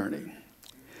a journey.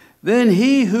 Then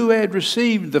he who had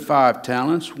received the 5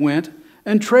 talents went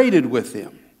and traded with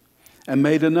them and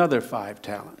made another 5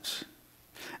 talents.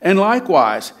 And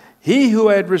likewise, he who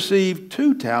had received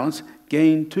 2 talents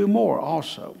gained 2 more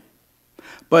also.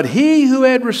 But he who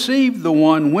had received the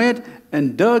one went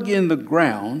and dug in the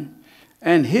ground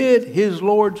and hid his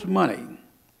Lord's money.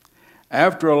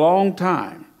 After a long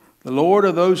time, the Lord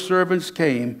of those servants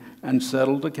came and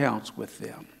settled accounts with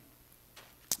them.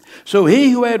 So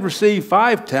he who had received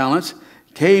 5 talents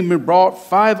came and brought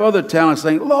 5 other talents,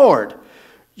 saying, Lord,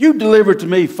 you delivered to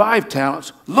me 5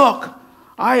 talents. Look,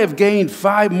 I have gained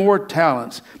 5 more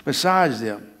talents besides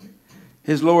them.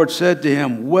 His Lord said to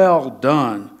him, Well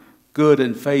done, good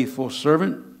and faithful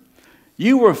servant.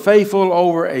 You were faithful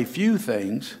over a few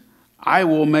things. I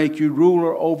will make you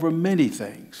ruler over many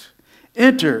things.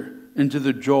 Enter into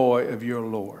the joy of your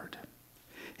Lord.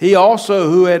 He also,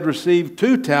 who had received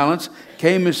 2 talents,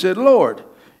 came and said, Lord,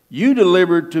 you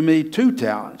delivered to me 2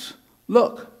 talents.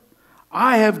 Look,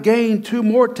 I have gained 2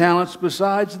 more talents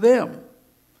besides them.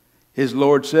 His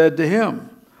Lord said to him,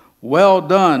 Well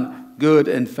done, good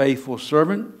and faithful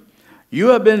servant. You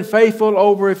have been faithful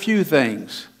over a few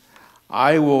things.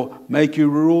 I will make you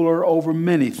ruler over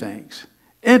many things.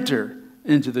 Enter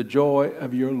into the joy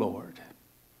of your Lord.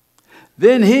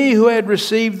 Then he who had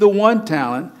received the 1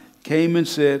 talent came and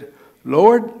said,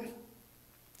 Lord,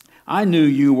 I knew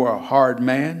you were a hard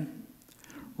man,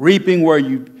 reaping where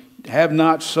you have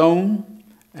not sown,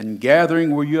 and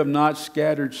gathering where you have not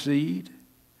scattered seed.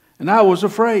 And I was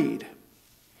afraid.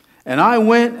 And I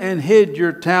went and hid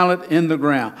your talent in the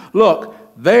ground. Look,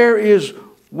 there is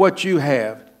what you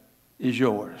have is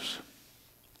yours.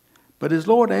 But his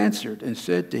Lord answered and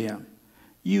said to him,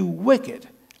 You wicked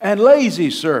and lazy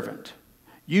servant,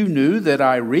 you knew that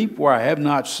I reap where I have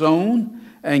not sown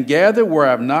and gather where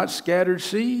I have not scattered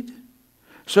seed.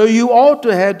 So you ought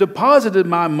to have deposited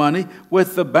my money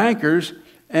with the bankers,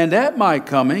 and at my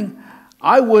coming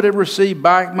I would have received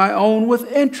back my own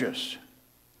with interest.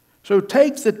 So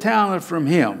take the talent from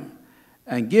him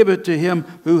and give it to him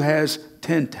who has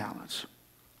 10 talents.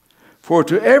 For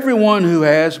to everyone who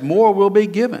has, more will be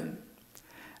given,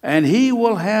 and he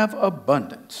will have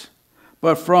abundance.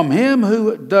 But from him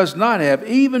who does not have,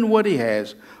 even what he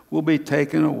has will be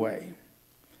taken away.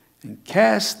 And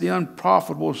cast the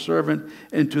unprofitable servant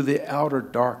into the outer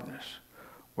darkness,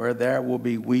 where there will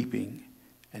be weeping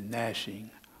and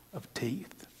gnashing of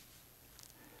teeth.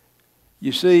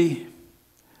 You see,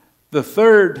 the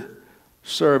third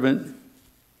servant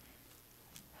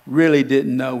really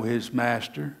didn't know his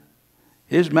master.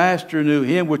 His master knew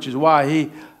him, which is why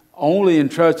he only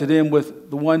entrusted him with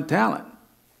the 1 talent.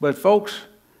 But folks,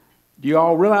 do you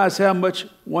all realize how much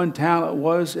 1 talent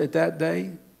was at that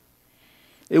day?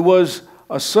 It was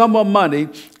a sum of money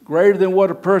greater than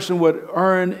what a person would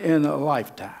earn in a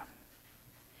lifetime.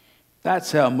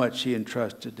 That's how much he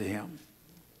entrusted to him.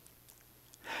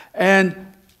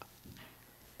 And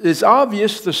it's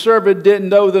obvious the servant didn't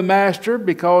know the master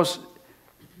because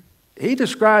he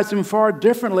describes him far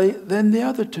differently than the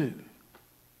other 2.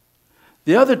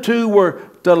 The other 2 were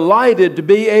delighted to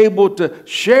be able to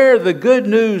share the good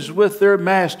news with their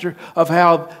master of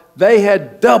how they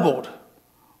had doubled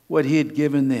what he had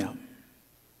given them.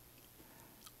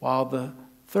 While the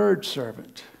third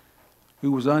servant,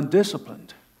 who was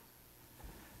undisciplined,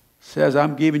 says,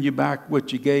 I'm giving you back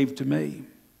what you gave to me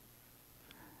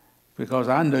because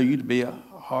I know you to be a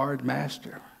hard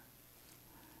master.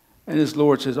 And his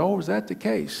Lord says, oh, is that the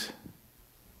case?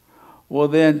 Well,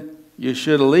 then you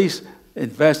should at least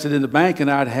invest it in the bank and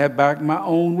I'd have back my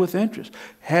own with interest.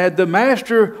 Had the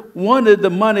master wanted the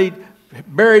money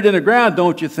buried in the ground,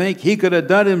 don't you think he could have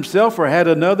done it himself or had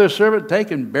another servant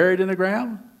taken buried in the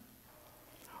ground?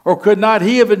 Or could not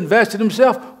he have invested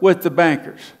himself with the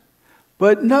bankers?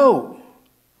 But no.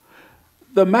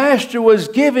 The master was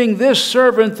giving this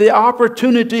servant the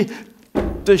opportunity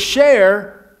to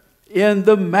share in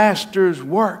the master's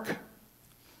work.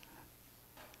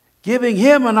 Giving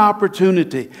him an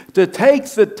opportunity to take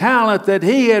the talent that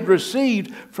he had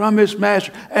received from his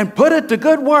master and put it to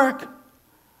good work,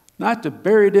 not to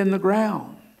bury it in the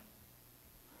ground.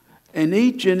 And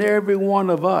each and every one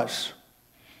of us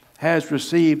has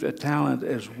received a talent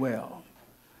as well.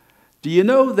 Do you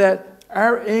know that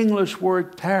our English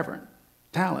word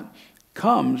talent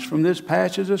comes from this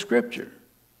passage of Scripture?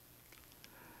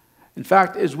 In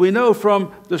fact, as we know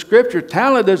from the Scripture,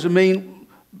 talent doesn't mean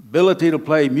ability to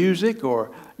play music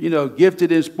or,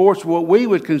 gifted in sports, what we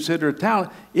would consider a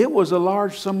talent. It was a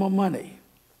large sum of money.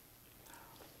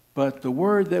 But the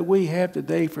word that we have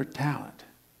today for talent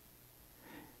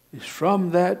is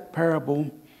from that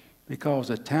parable because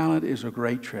a talent is a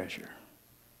great treasure.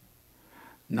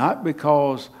 Not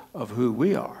because of who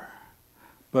we are,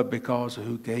 but because of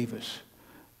who gave us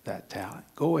that talent.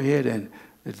 Go ahead and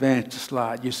advance the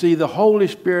slide. You see, the Holy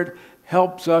Spirit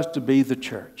helps us to be the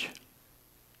church.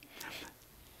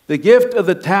 The gift of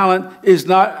the talent is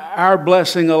not our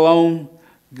blessing alone.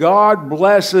 God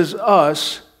blesses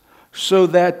us so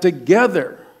that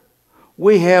together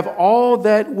we have all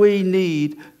that we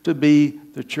need to be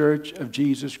the church of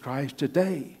Jesus Christ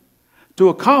today, to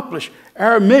accomplish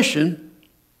our mission,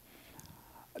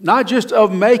 not just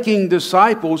of making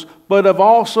disciples, but of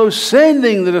also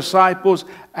sending the disciples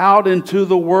out into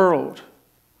the world,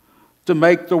 to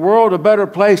make the world a better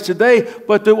place today,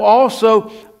 but to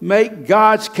also make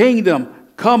God's kingdom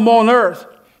come on earth,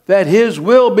 that His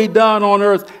will be done on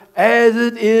earth as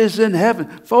it is in heaven.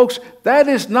 Folks, that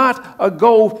is not a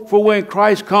goal for when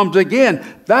Christ comes again.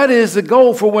 That is the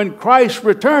goal for when Christ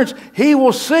returns. He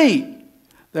will see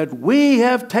that we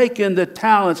have taken the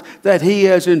talents that He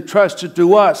has entrusted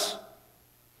to us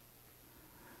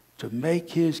to make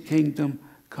His kingdom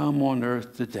come on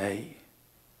earth today.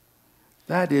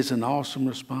 That is an awesome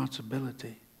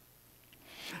responsibility.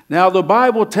 Now, the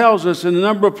Bible tells us in a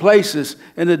number of places,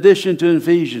 in addition to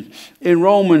Ephesians, in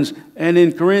Romans and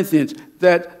in Corinthians,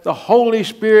 that the Holy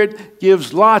Spirit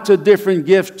gives lots of different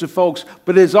gifts to folks,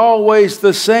 but it's always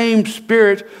the same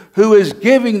Spirit who is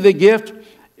giving the gift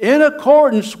in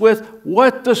accordance with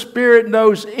what the Spirit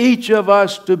knows each of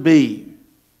us to be.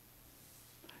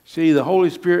 See, the Holy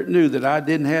Spirit knew that I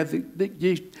didn't have the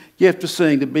gift to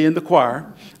sing, to be in the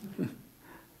choir.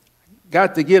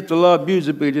 Got the gift to love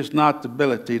music, but just not the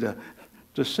ability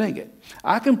to sing it.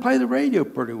 I can play the radio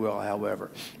pretty well,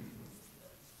 however.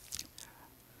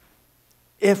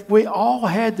 If we all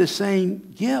had the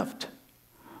same gift,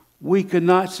 we could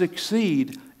not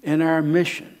succeed in our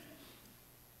mission.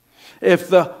 If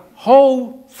the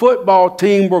whole football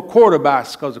team were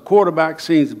quarterbacks, because the quarterback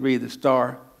seems to be the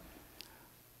star,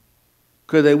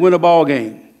 could they win a ball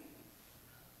game?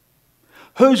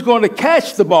 Who's going to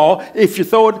catch the ball if you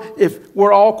throw it, if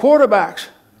we're all quarterbacks?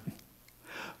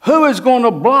 Who is going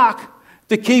to block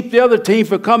to keep the other team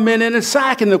from coming in and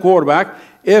sacking the quarterback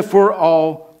if we're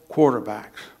all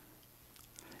quarterbacks?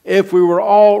 If we were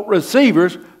all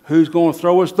receivers, who's going to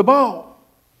throw us the ball?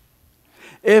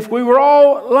 If we were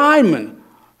all linemen,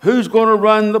 who's going to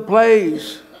run the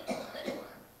plays?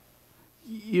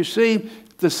 You see,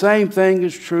 the same thing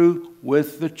is true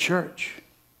with the church.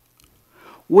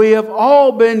 We have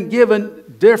all been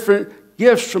given different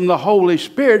gifts from the Holy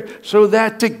Spirit so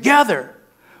that together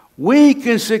we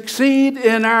can succeed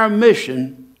in our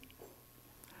mission,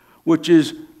 which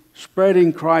is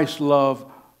spreading Christ's love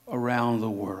around the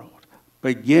world,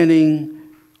 beginning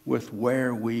with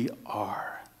where we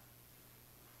are.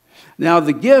 Now,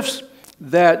 the gifts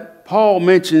that Paul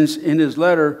mentions in his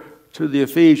letter to the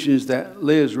Ephesians that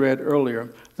Liz read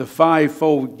earlier, the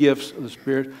fivefold gifts of the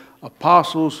Spirit,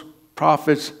 apostles,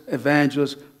 prophets,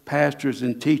 evangelists, pastors,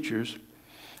 and teachers.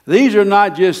 These are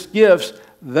not just gifts,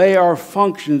 they are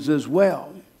functions as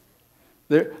well.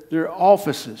 They're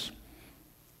offices.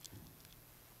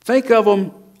 Think of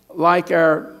them like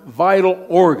our vital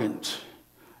organs.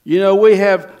 You know, we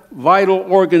have vital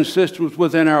organ systems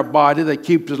within our body that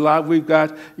keep us alive. We've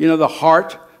got, the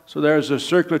heart. So there's a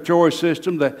circulatory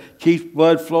system that keeps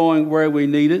blood flowing where we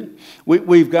need it.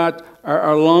 We've got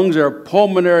our lungs, our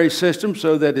pulmonary system,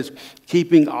 so that it's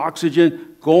keeping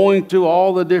oxygen going to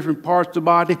all the different parts of the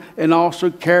body and also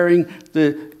carrying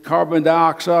the carbon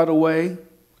dioxide away.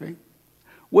 Okay?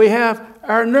 We have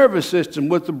our nervous system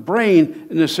with the brain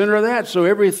in the center of that, so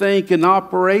everything can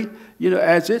operate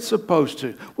as it's supposed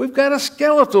to. We've got a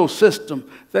skeletal system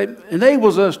that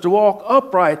enables us to walk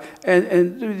upright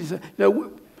and do these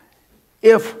things.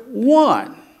 If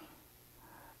one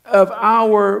of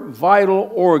our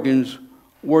vital organs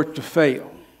were to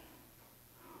fail,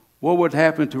 what would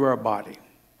happen to our body?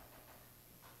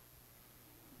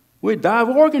 We'd die of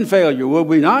organ failure, would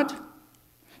we not?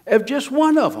 If just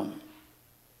one of them.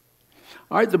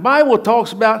 All right, the Bible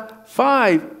talks about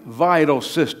 5 vital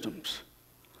systems: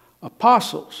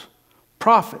 apostles,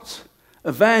 prophets,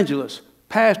 evangelists,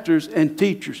 pastors, and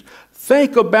teachers.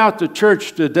 Think about the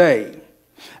church today.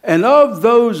 And of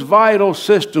those vital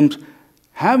systems,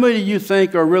 how many of you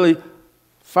think are really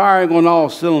firing on all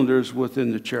cylinders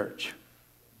within the church?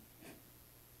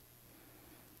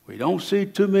 We don't see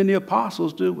too many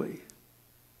apostles, do we?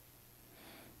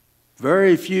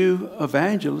 Very few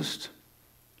evangelists.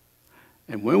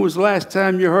 And when was the last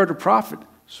time you heard a prophet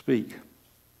speak?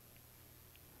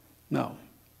 No.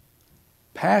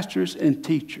 Pastors and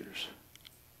teachers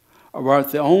are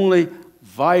about the only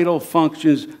vital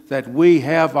functions that we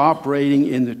have operating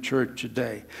in the church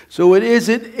today. So it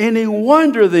isn't any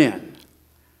wonder then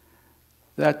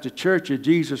that the Church of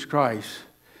Jesus Christ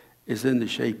is in the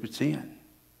shape it's in.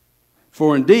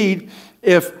 For indeed,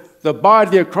 if the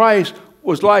body of Christ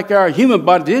was like our human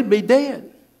body, it'd be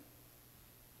dead.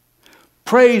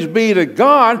 Praise be to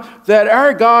God that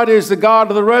our God is the God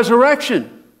of the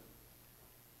resurrection.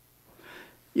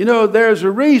 You know, there's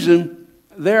a reason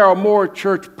there are more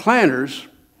church planners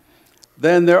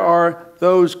than there are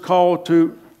those called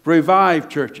to revive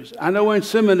churches. I know in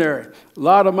seminary, a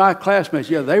lot of my classmates,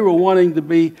 they were wanting to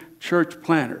be church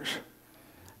planners.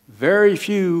 Very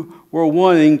few were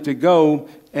wanting to go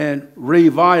and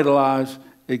revitalize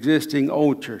existing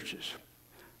old churches.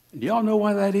 Do y'all know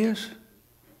why that is?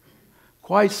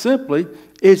 Quite simply,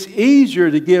 it's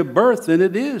easier to give birth than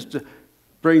it is to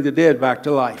bring the dead back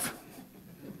to life.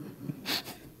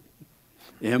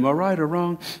 Am I right or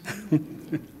wrong?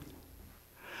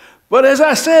 But as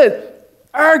I said,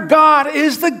 our God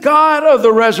is the God of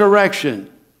the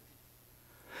resurrection.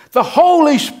 The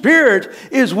Holy Spirit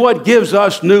is what gives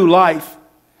us new life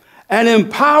and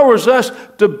empowers us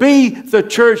to be the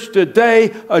church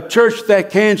today, a church that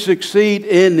can succeed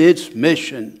in its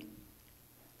mission.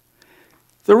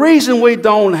 The reason we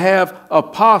don't have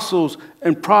apostles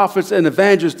and prophets and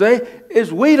evangelists today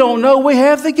is we don't know we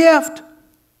have the gift.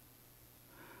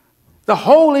 The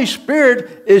Holy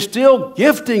Spirit is still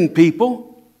gifting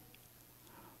people,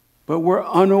 but we're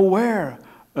unaware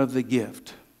of the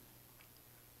gift.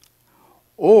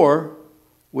 Or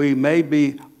we may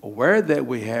be aware that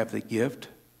we have the gift,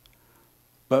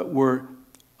 but we're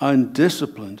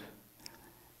undisciplined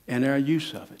in our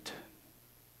use of it.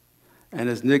 And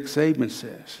as Nick Saban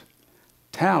says,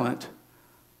 talent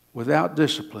without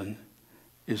discipline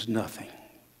is nothing.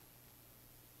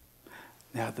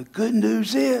 Now, the good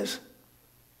news is,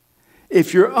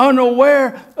 if you're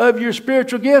unaware of your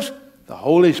spiritual gifts, the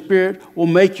Holy Spirit will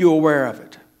make you aware of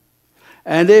it.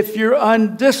 And if you're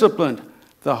undisciplined,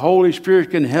 the Holy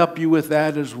Spirit can help you with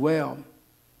that as well.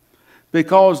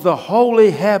 Because the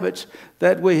holy habits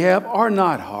that we have are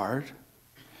not hard.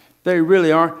 They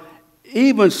really aren't.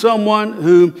 Even someone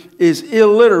who is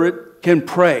illiterate can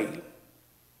pray.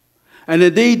 And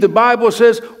indeed, the Bible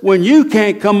says when you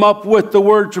can't come up with the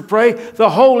words to pray, the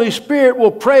Holy Spirit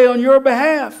will pray on your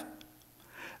behalf.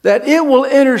 That it will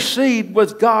intercede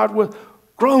with God with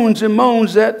groans and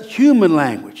moans that human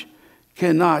language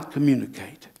cannot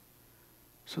communicate.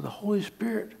 So the Holy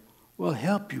Spirit will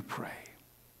help you pray.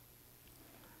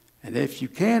 And if you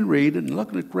can read, and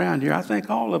looking around here, I think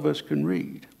all of us can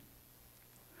read.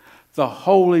 The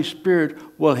Holy Spirit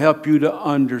will help you to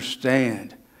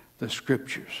understand the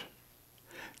Scriptures.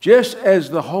 Just as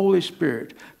the Holy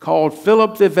Spirit called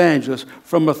Philip the evangelist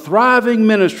from a thriving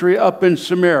ministry up in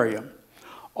Samaria,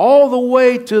 all the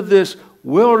way to this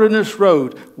wilderness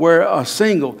road where a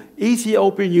single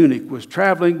Ethiopian eunuch was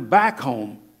traveling back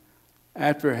home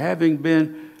after having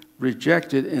been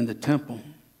rejected in the temple.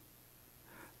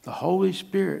 The Holy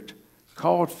Spirit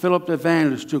called Philip the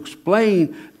evangelist to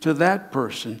explain to that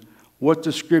person what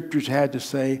the Scriptures had to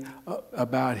say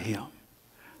about him.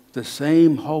 The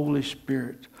same Holy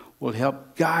Spirit will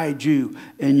help guide you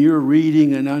in your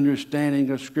reading and understanding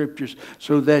of Scriptures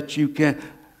so that you can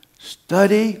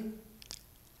study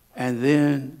and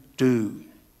then do.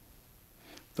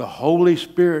 The Holy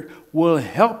Spirit will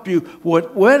help you.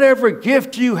 Whatever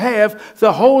gift you have,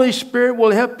 the Holy Spirit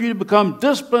will help you to become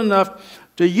disciplined enough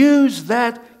to use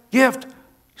that gift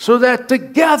so that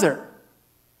together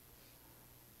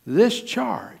this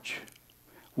charge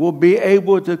will be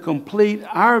able to complete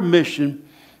our mission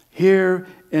here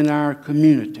in our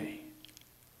community.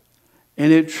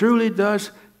 And it truly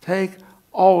does take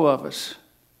all of us.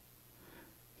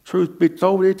 Truth be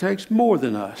told, it takes more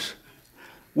than us.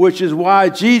 Which is why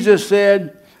Jesus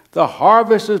said, the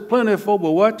harvest is plentiful,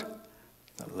 but what?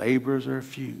 The laborers are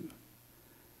few.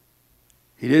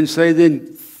 He didn't say then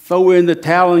throw in the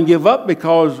towel and give up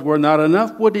because we're not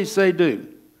enough. What did he say do?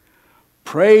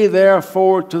 Pray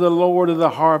therefore to the Lord of the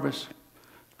harvest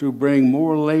to bring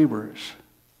more laborers.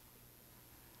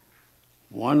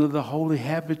 One of the holy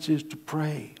habits is to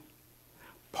pray.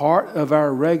 Part of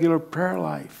our regular prayer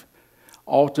life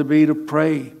ought to be to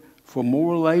pray for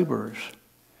more laborers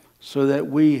so that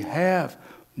we have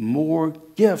more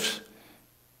gifts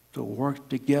to work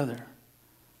together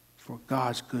for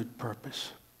God's good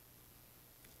purpose.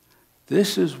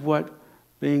 This is what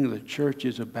being the church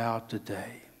is about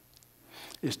today.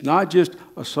 It's not just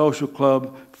a social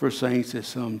club for saints, as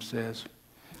some says,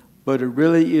 but it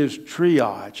really is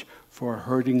triage for a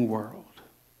hurting world.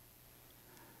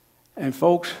 And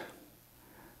folks,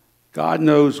 God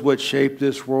knows what shape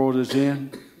this world is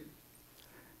in.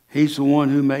 He's the one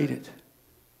who made it.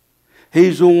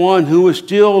 He's the one who is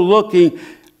still looking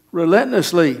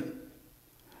relentlessly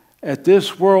at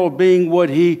this world being what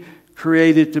He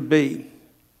created to be.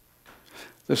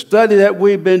 The study that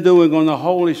we've been doing on the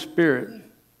Holy Spirit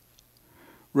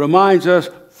reminds us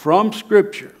from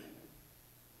Scripture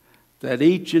that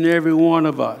each and every one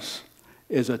of us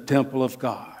is a temple of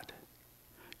God.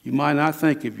 You might not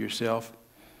think of yourself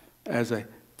as a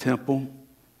temple,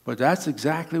 but that's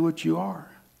exactly what you are.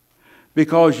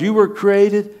 Because you were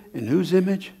created in whose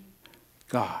image?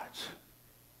 God's.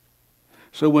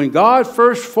 So when God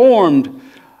first formed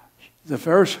the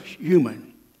first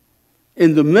human,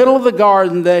 in the middle of the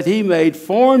garden that He made,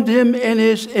 formed him in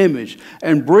His image,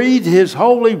 and breathed His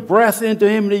holy breath into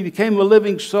him, and he became a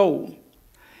living soul.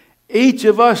 Each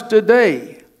of us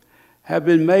today have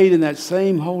been made in that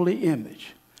same holy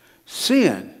image.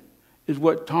 Sin is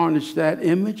what tarnished that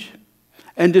image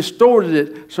and distorted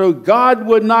it, so God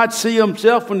would not see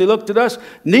Himself when He looked at us.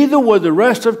 Neither would the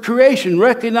rest of creation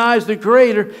recognize the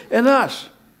Creator in us.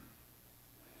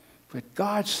 But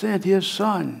God sent His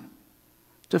Son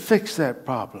to fix that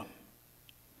problem.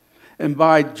 And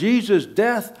by Jesus'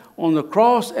 death on the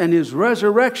cross and His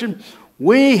resurrection,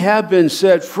 we have been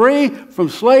set free from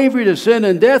slavery to sin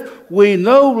and death. We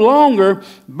no longer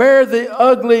bear the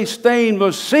ugly stain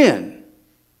of sin.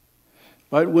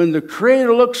 But when the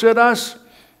Creator looks at us,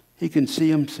 He can see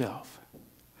Himself.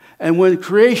 And when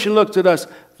creation looks at us,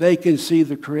 they can see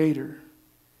the Creator.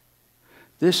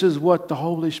 This is what the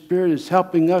Holy Spirit is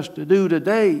helping us to do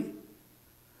today.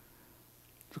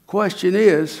 The question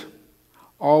is,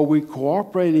 are we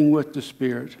cooperating with the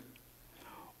Spirit,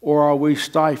 or are we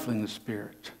stifling the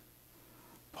Spirit?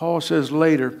 Paul says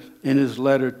later in his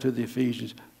letter to the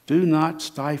Ephesians, do not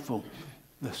stifle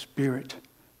the Spirit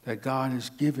that God has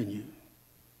given you.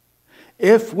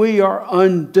 If we are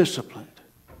undisciplined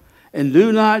and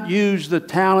do not use the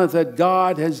talent that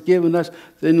God has given us,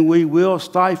 then we will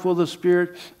stifle the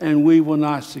Spirit and we will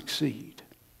not succeed.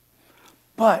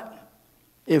 But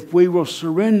if we will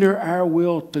surrender our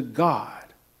will to God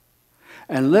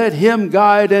and let Him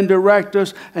guide and direct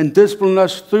us and discipline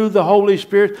us through the Holy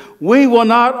Spirit, we will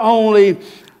not only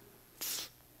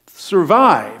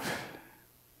survive,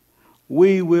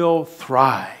 we will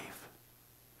thrive.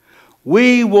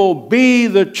 We will be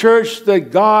the church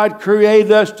that God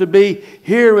created us to be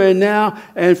here and now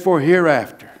and for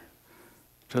hereafter,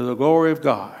 to the glory of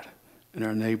God and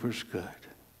our neighbor's good.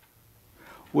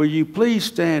 Will you please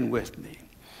stand with me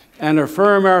and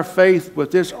affirm our faith with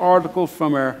this article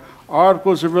from our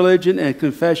Articles of Religion and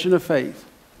Confession of Faith?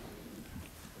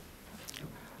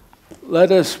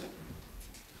 Let us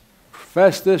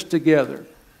profess this together.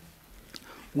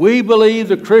 We believe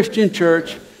the Christian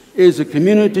church is a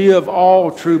community of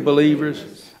all true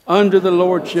believers under the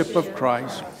lordship of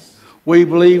Christ. We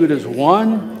believe it is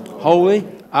one, holy,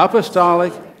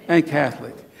 apostolic, and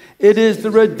Catholic. It is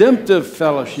the redemptive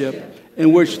fellowship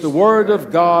in which the Word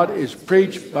of God is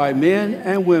preached by men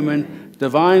and women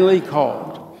divinely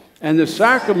called, and the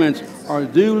sacraments are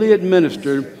duly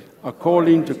administered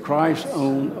according to Christ's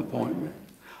own appointment.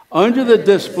 Under the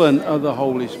discipline of the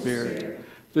Holy Spirit,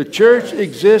 the church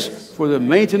exists for the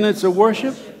maintenance of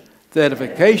worship, the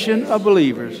edification of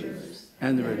believers,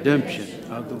 and the redemption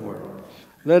of the world.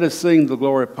 Let us sing the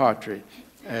Gloria Patri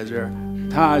as our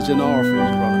tithes and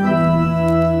offerings run.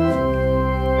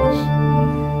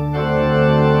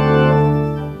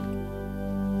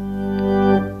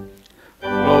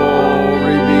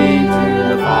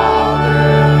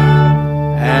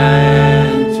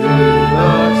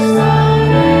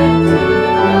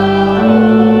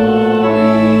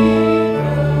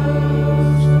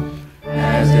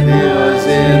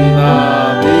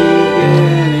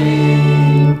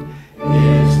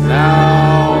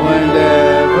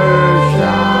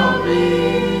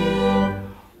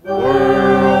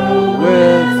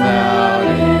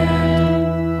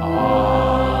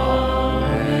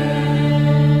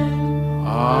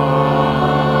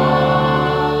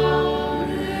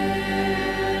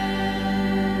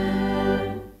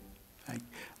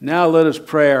 Now let us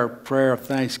pray our prayer of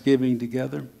thanksgiving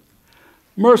together.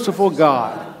 Merciful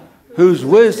God, whose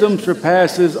wisdom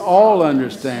surpasses all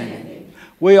understanding,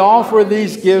 we offer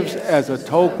these gifts as a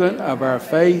token of our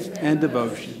faith and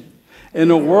devotion.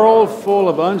 In a world full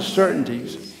of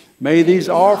uncertainties, may these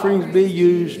offerings be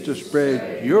used to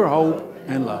spread your hope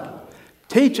and love.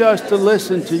 Teach us to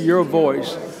listen to your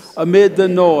voice amid the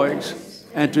noise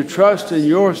and to trust in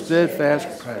your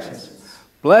steadfast presence.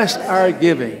 Bless our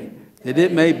giving, that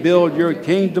it may build your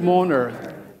kingdom on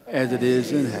earth as it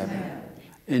is in heaven.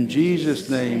 In Jesus'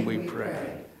 name we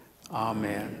pray.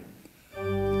 Amen.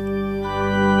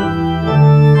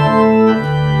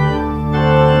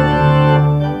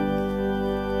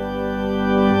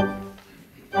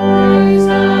 Praise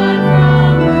God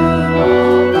from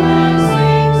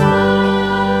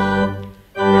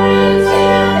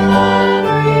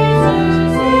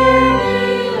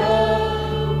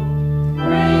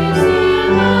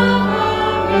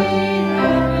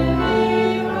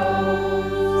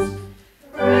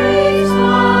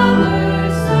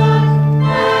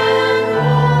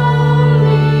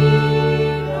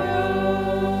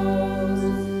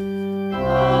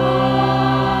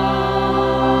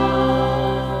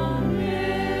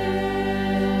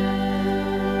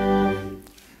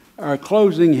Our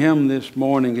closing hymn this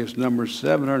morning is number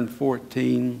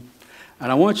 714.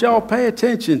 And I want y'all to pay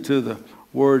attention to the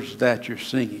words that you're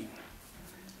singing,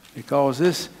 because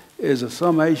this is a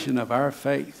summation of our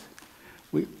faith.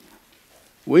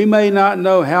 We may not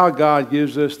know how God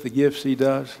gives us the gifts he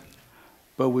does,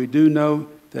 but we do know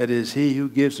that it is he who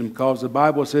gives them, because the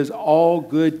Bible says all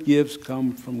good gifts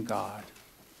come from God.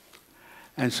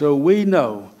 And so we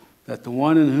know that the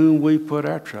one in whom we put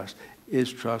our trust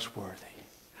is trustworthy.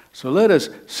 So let us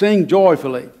sing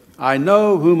joyfully, I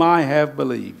know whom I have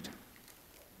believed.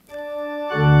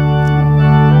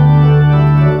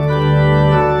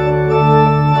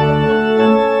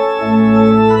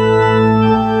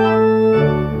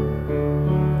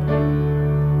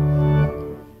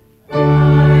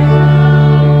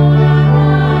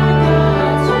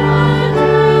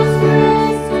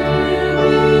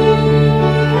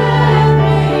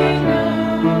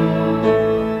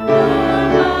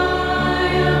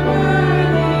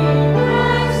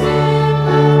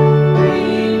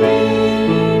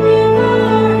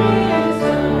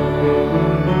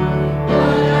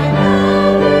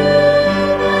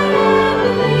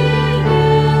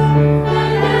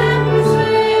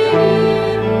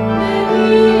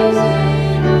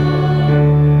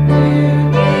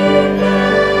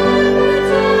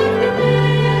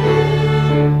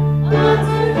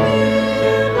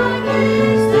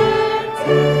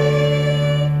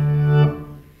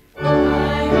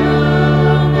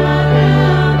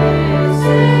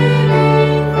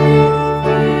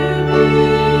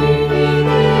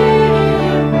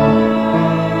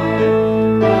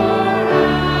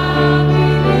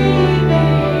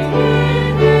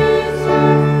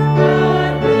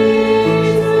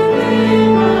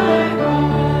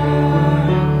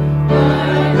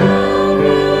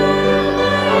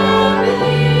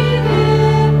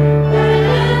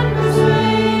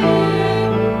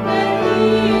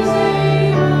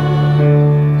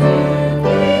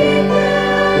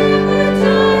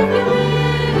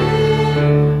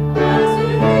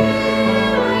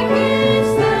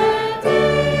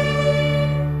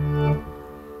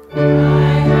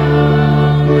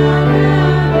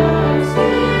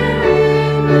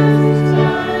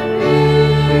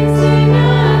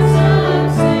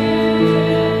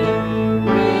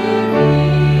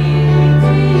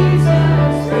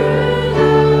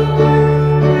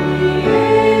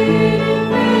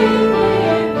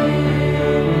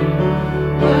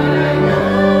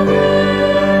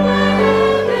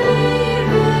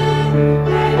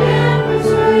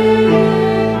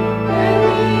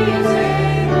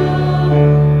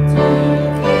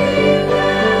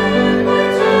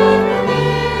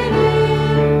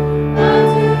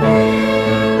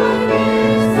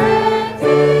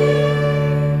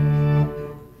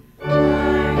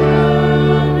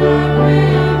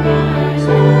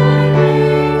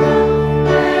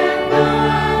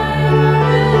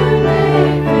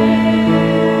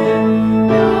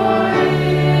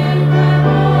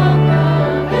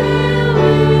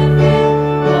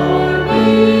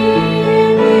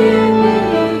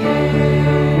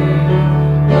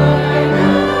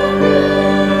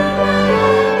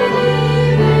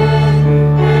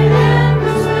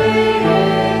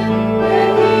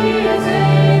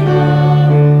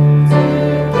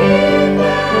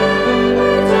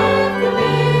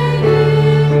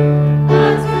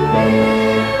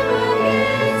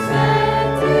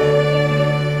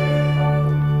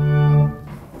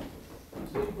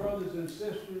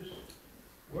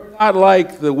 Not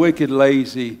like the wicked,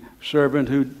 lazy servant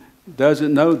who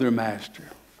doesn't know their master.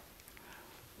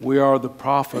 We are the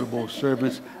profitable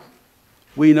servants.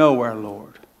 We know our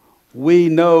Lord. We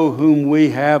know whom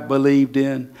we have believed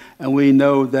in, and we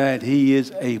know that he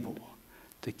is able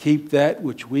to keep that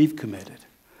which we've committed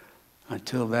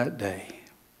until that day.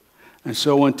 And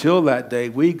so until that day,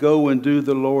 we go and do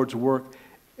the Lord's work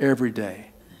every day,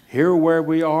 here where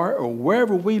we are or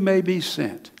wherever we may be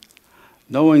sent,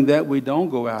 knowing that we don't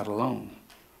go out alone,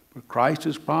 but Christ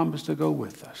has promised to go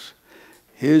with us.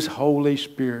 His Holy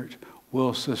Spirit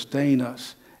will sustain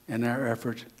us in our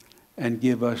effort and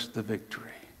give us the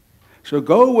victory. So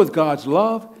go with God's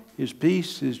love, his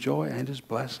peace, his joy, and his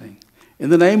blessing. In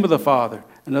the name of the Father,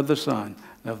 and of the Son,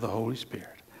 and of the Holy Spirit.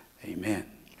 Amen.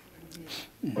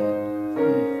 His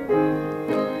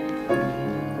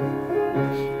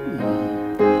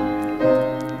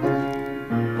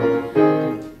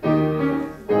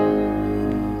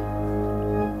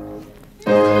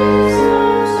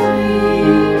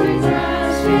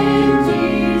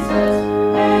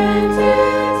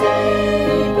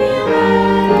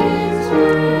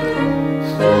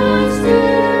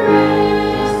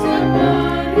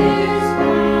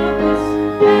promise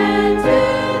and to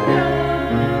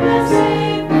know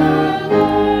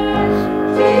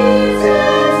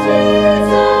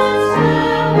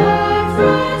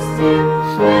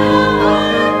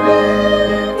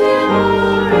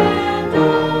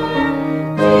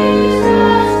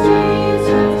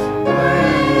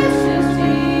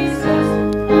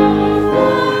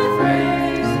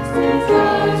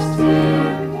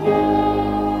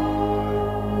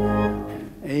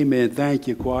Amen. Thank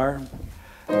you, choir.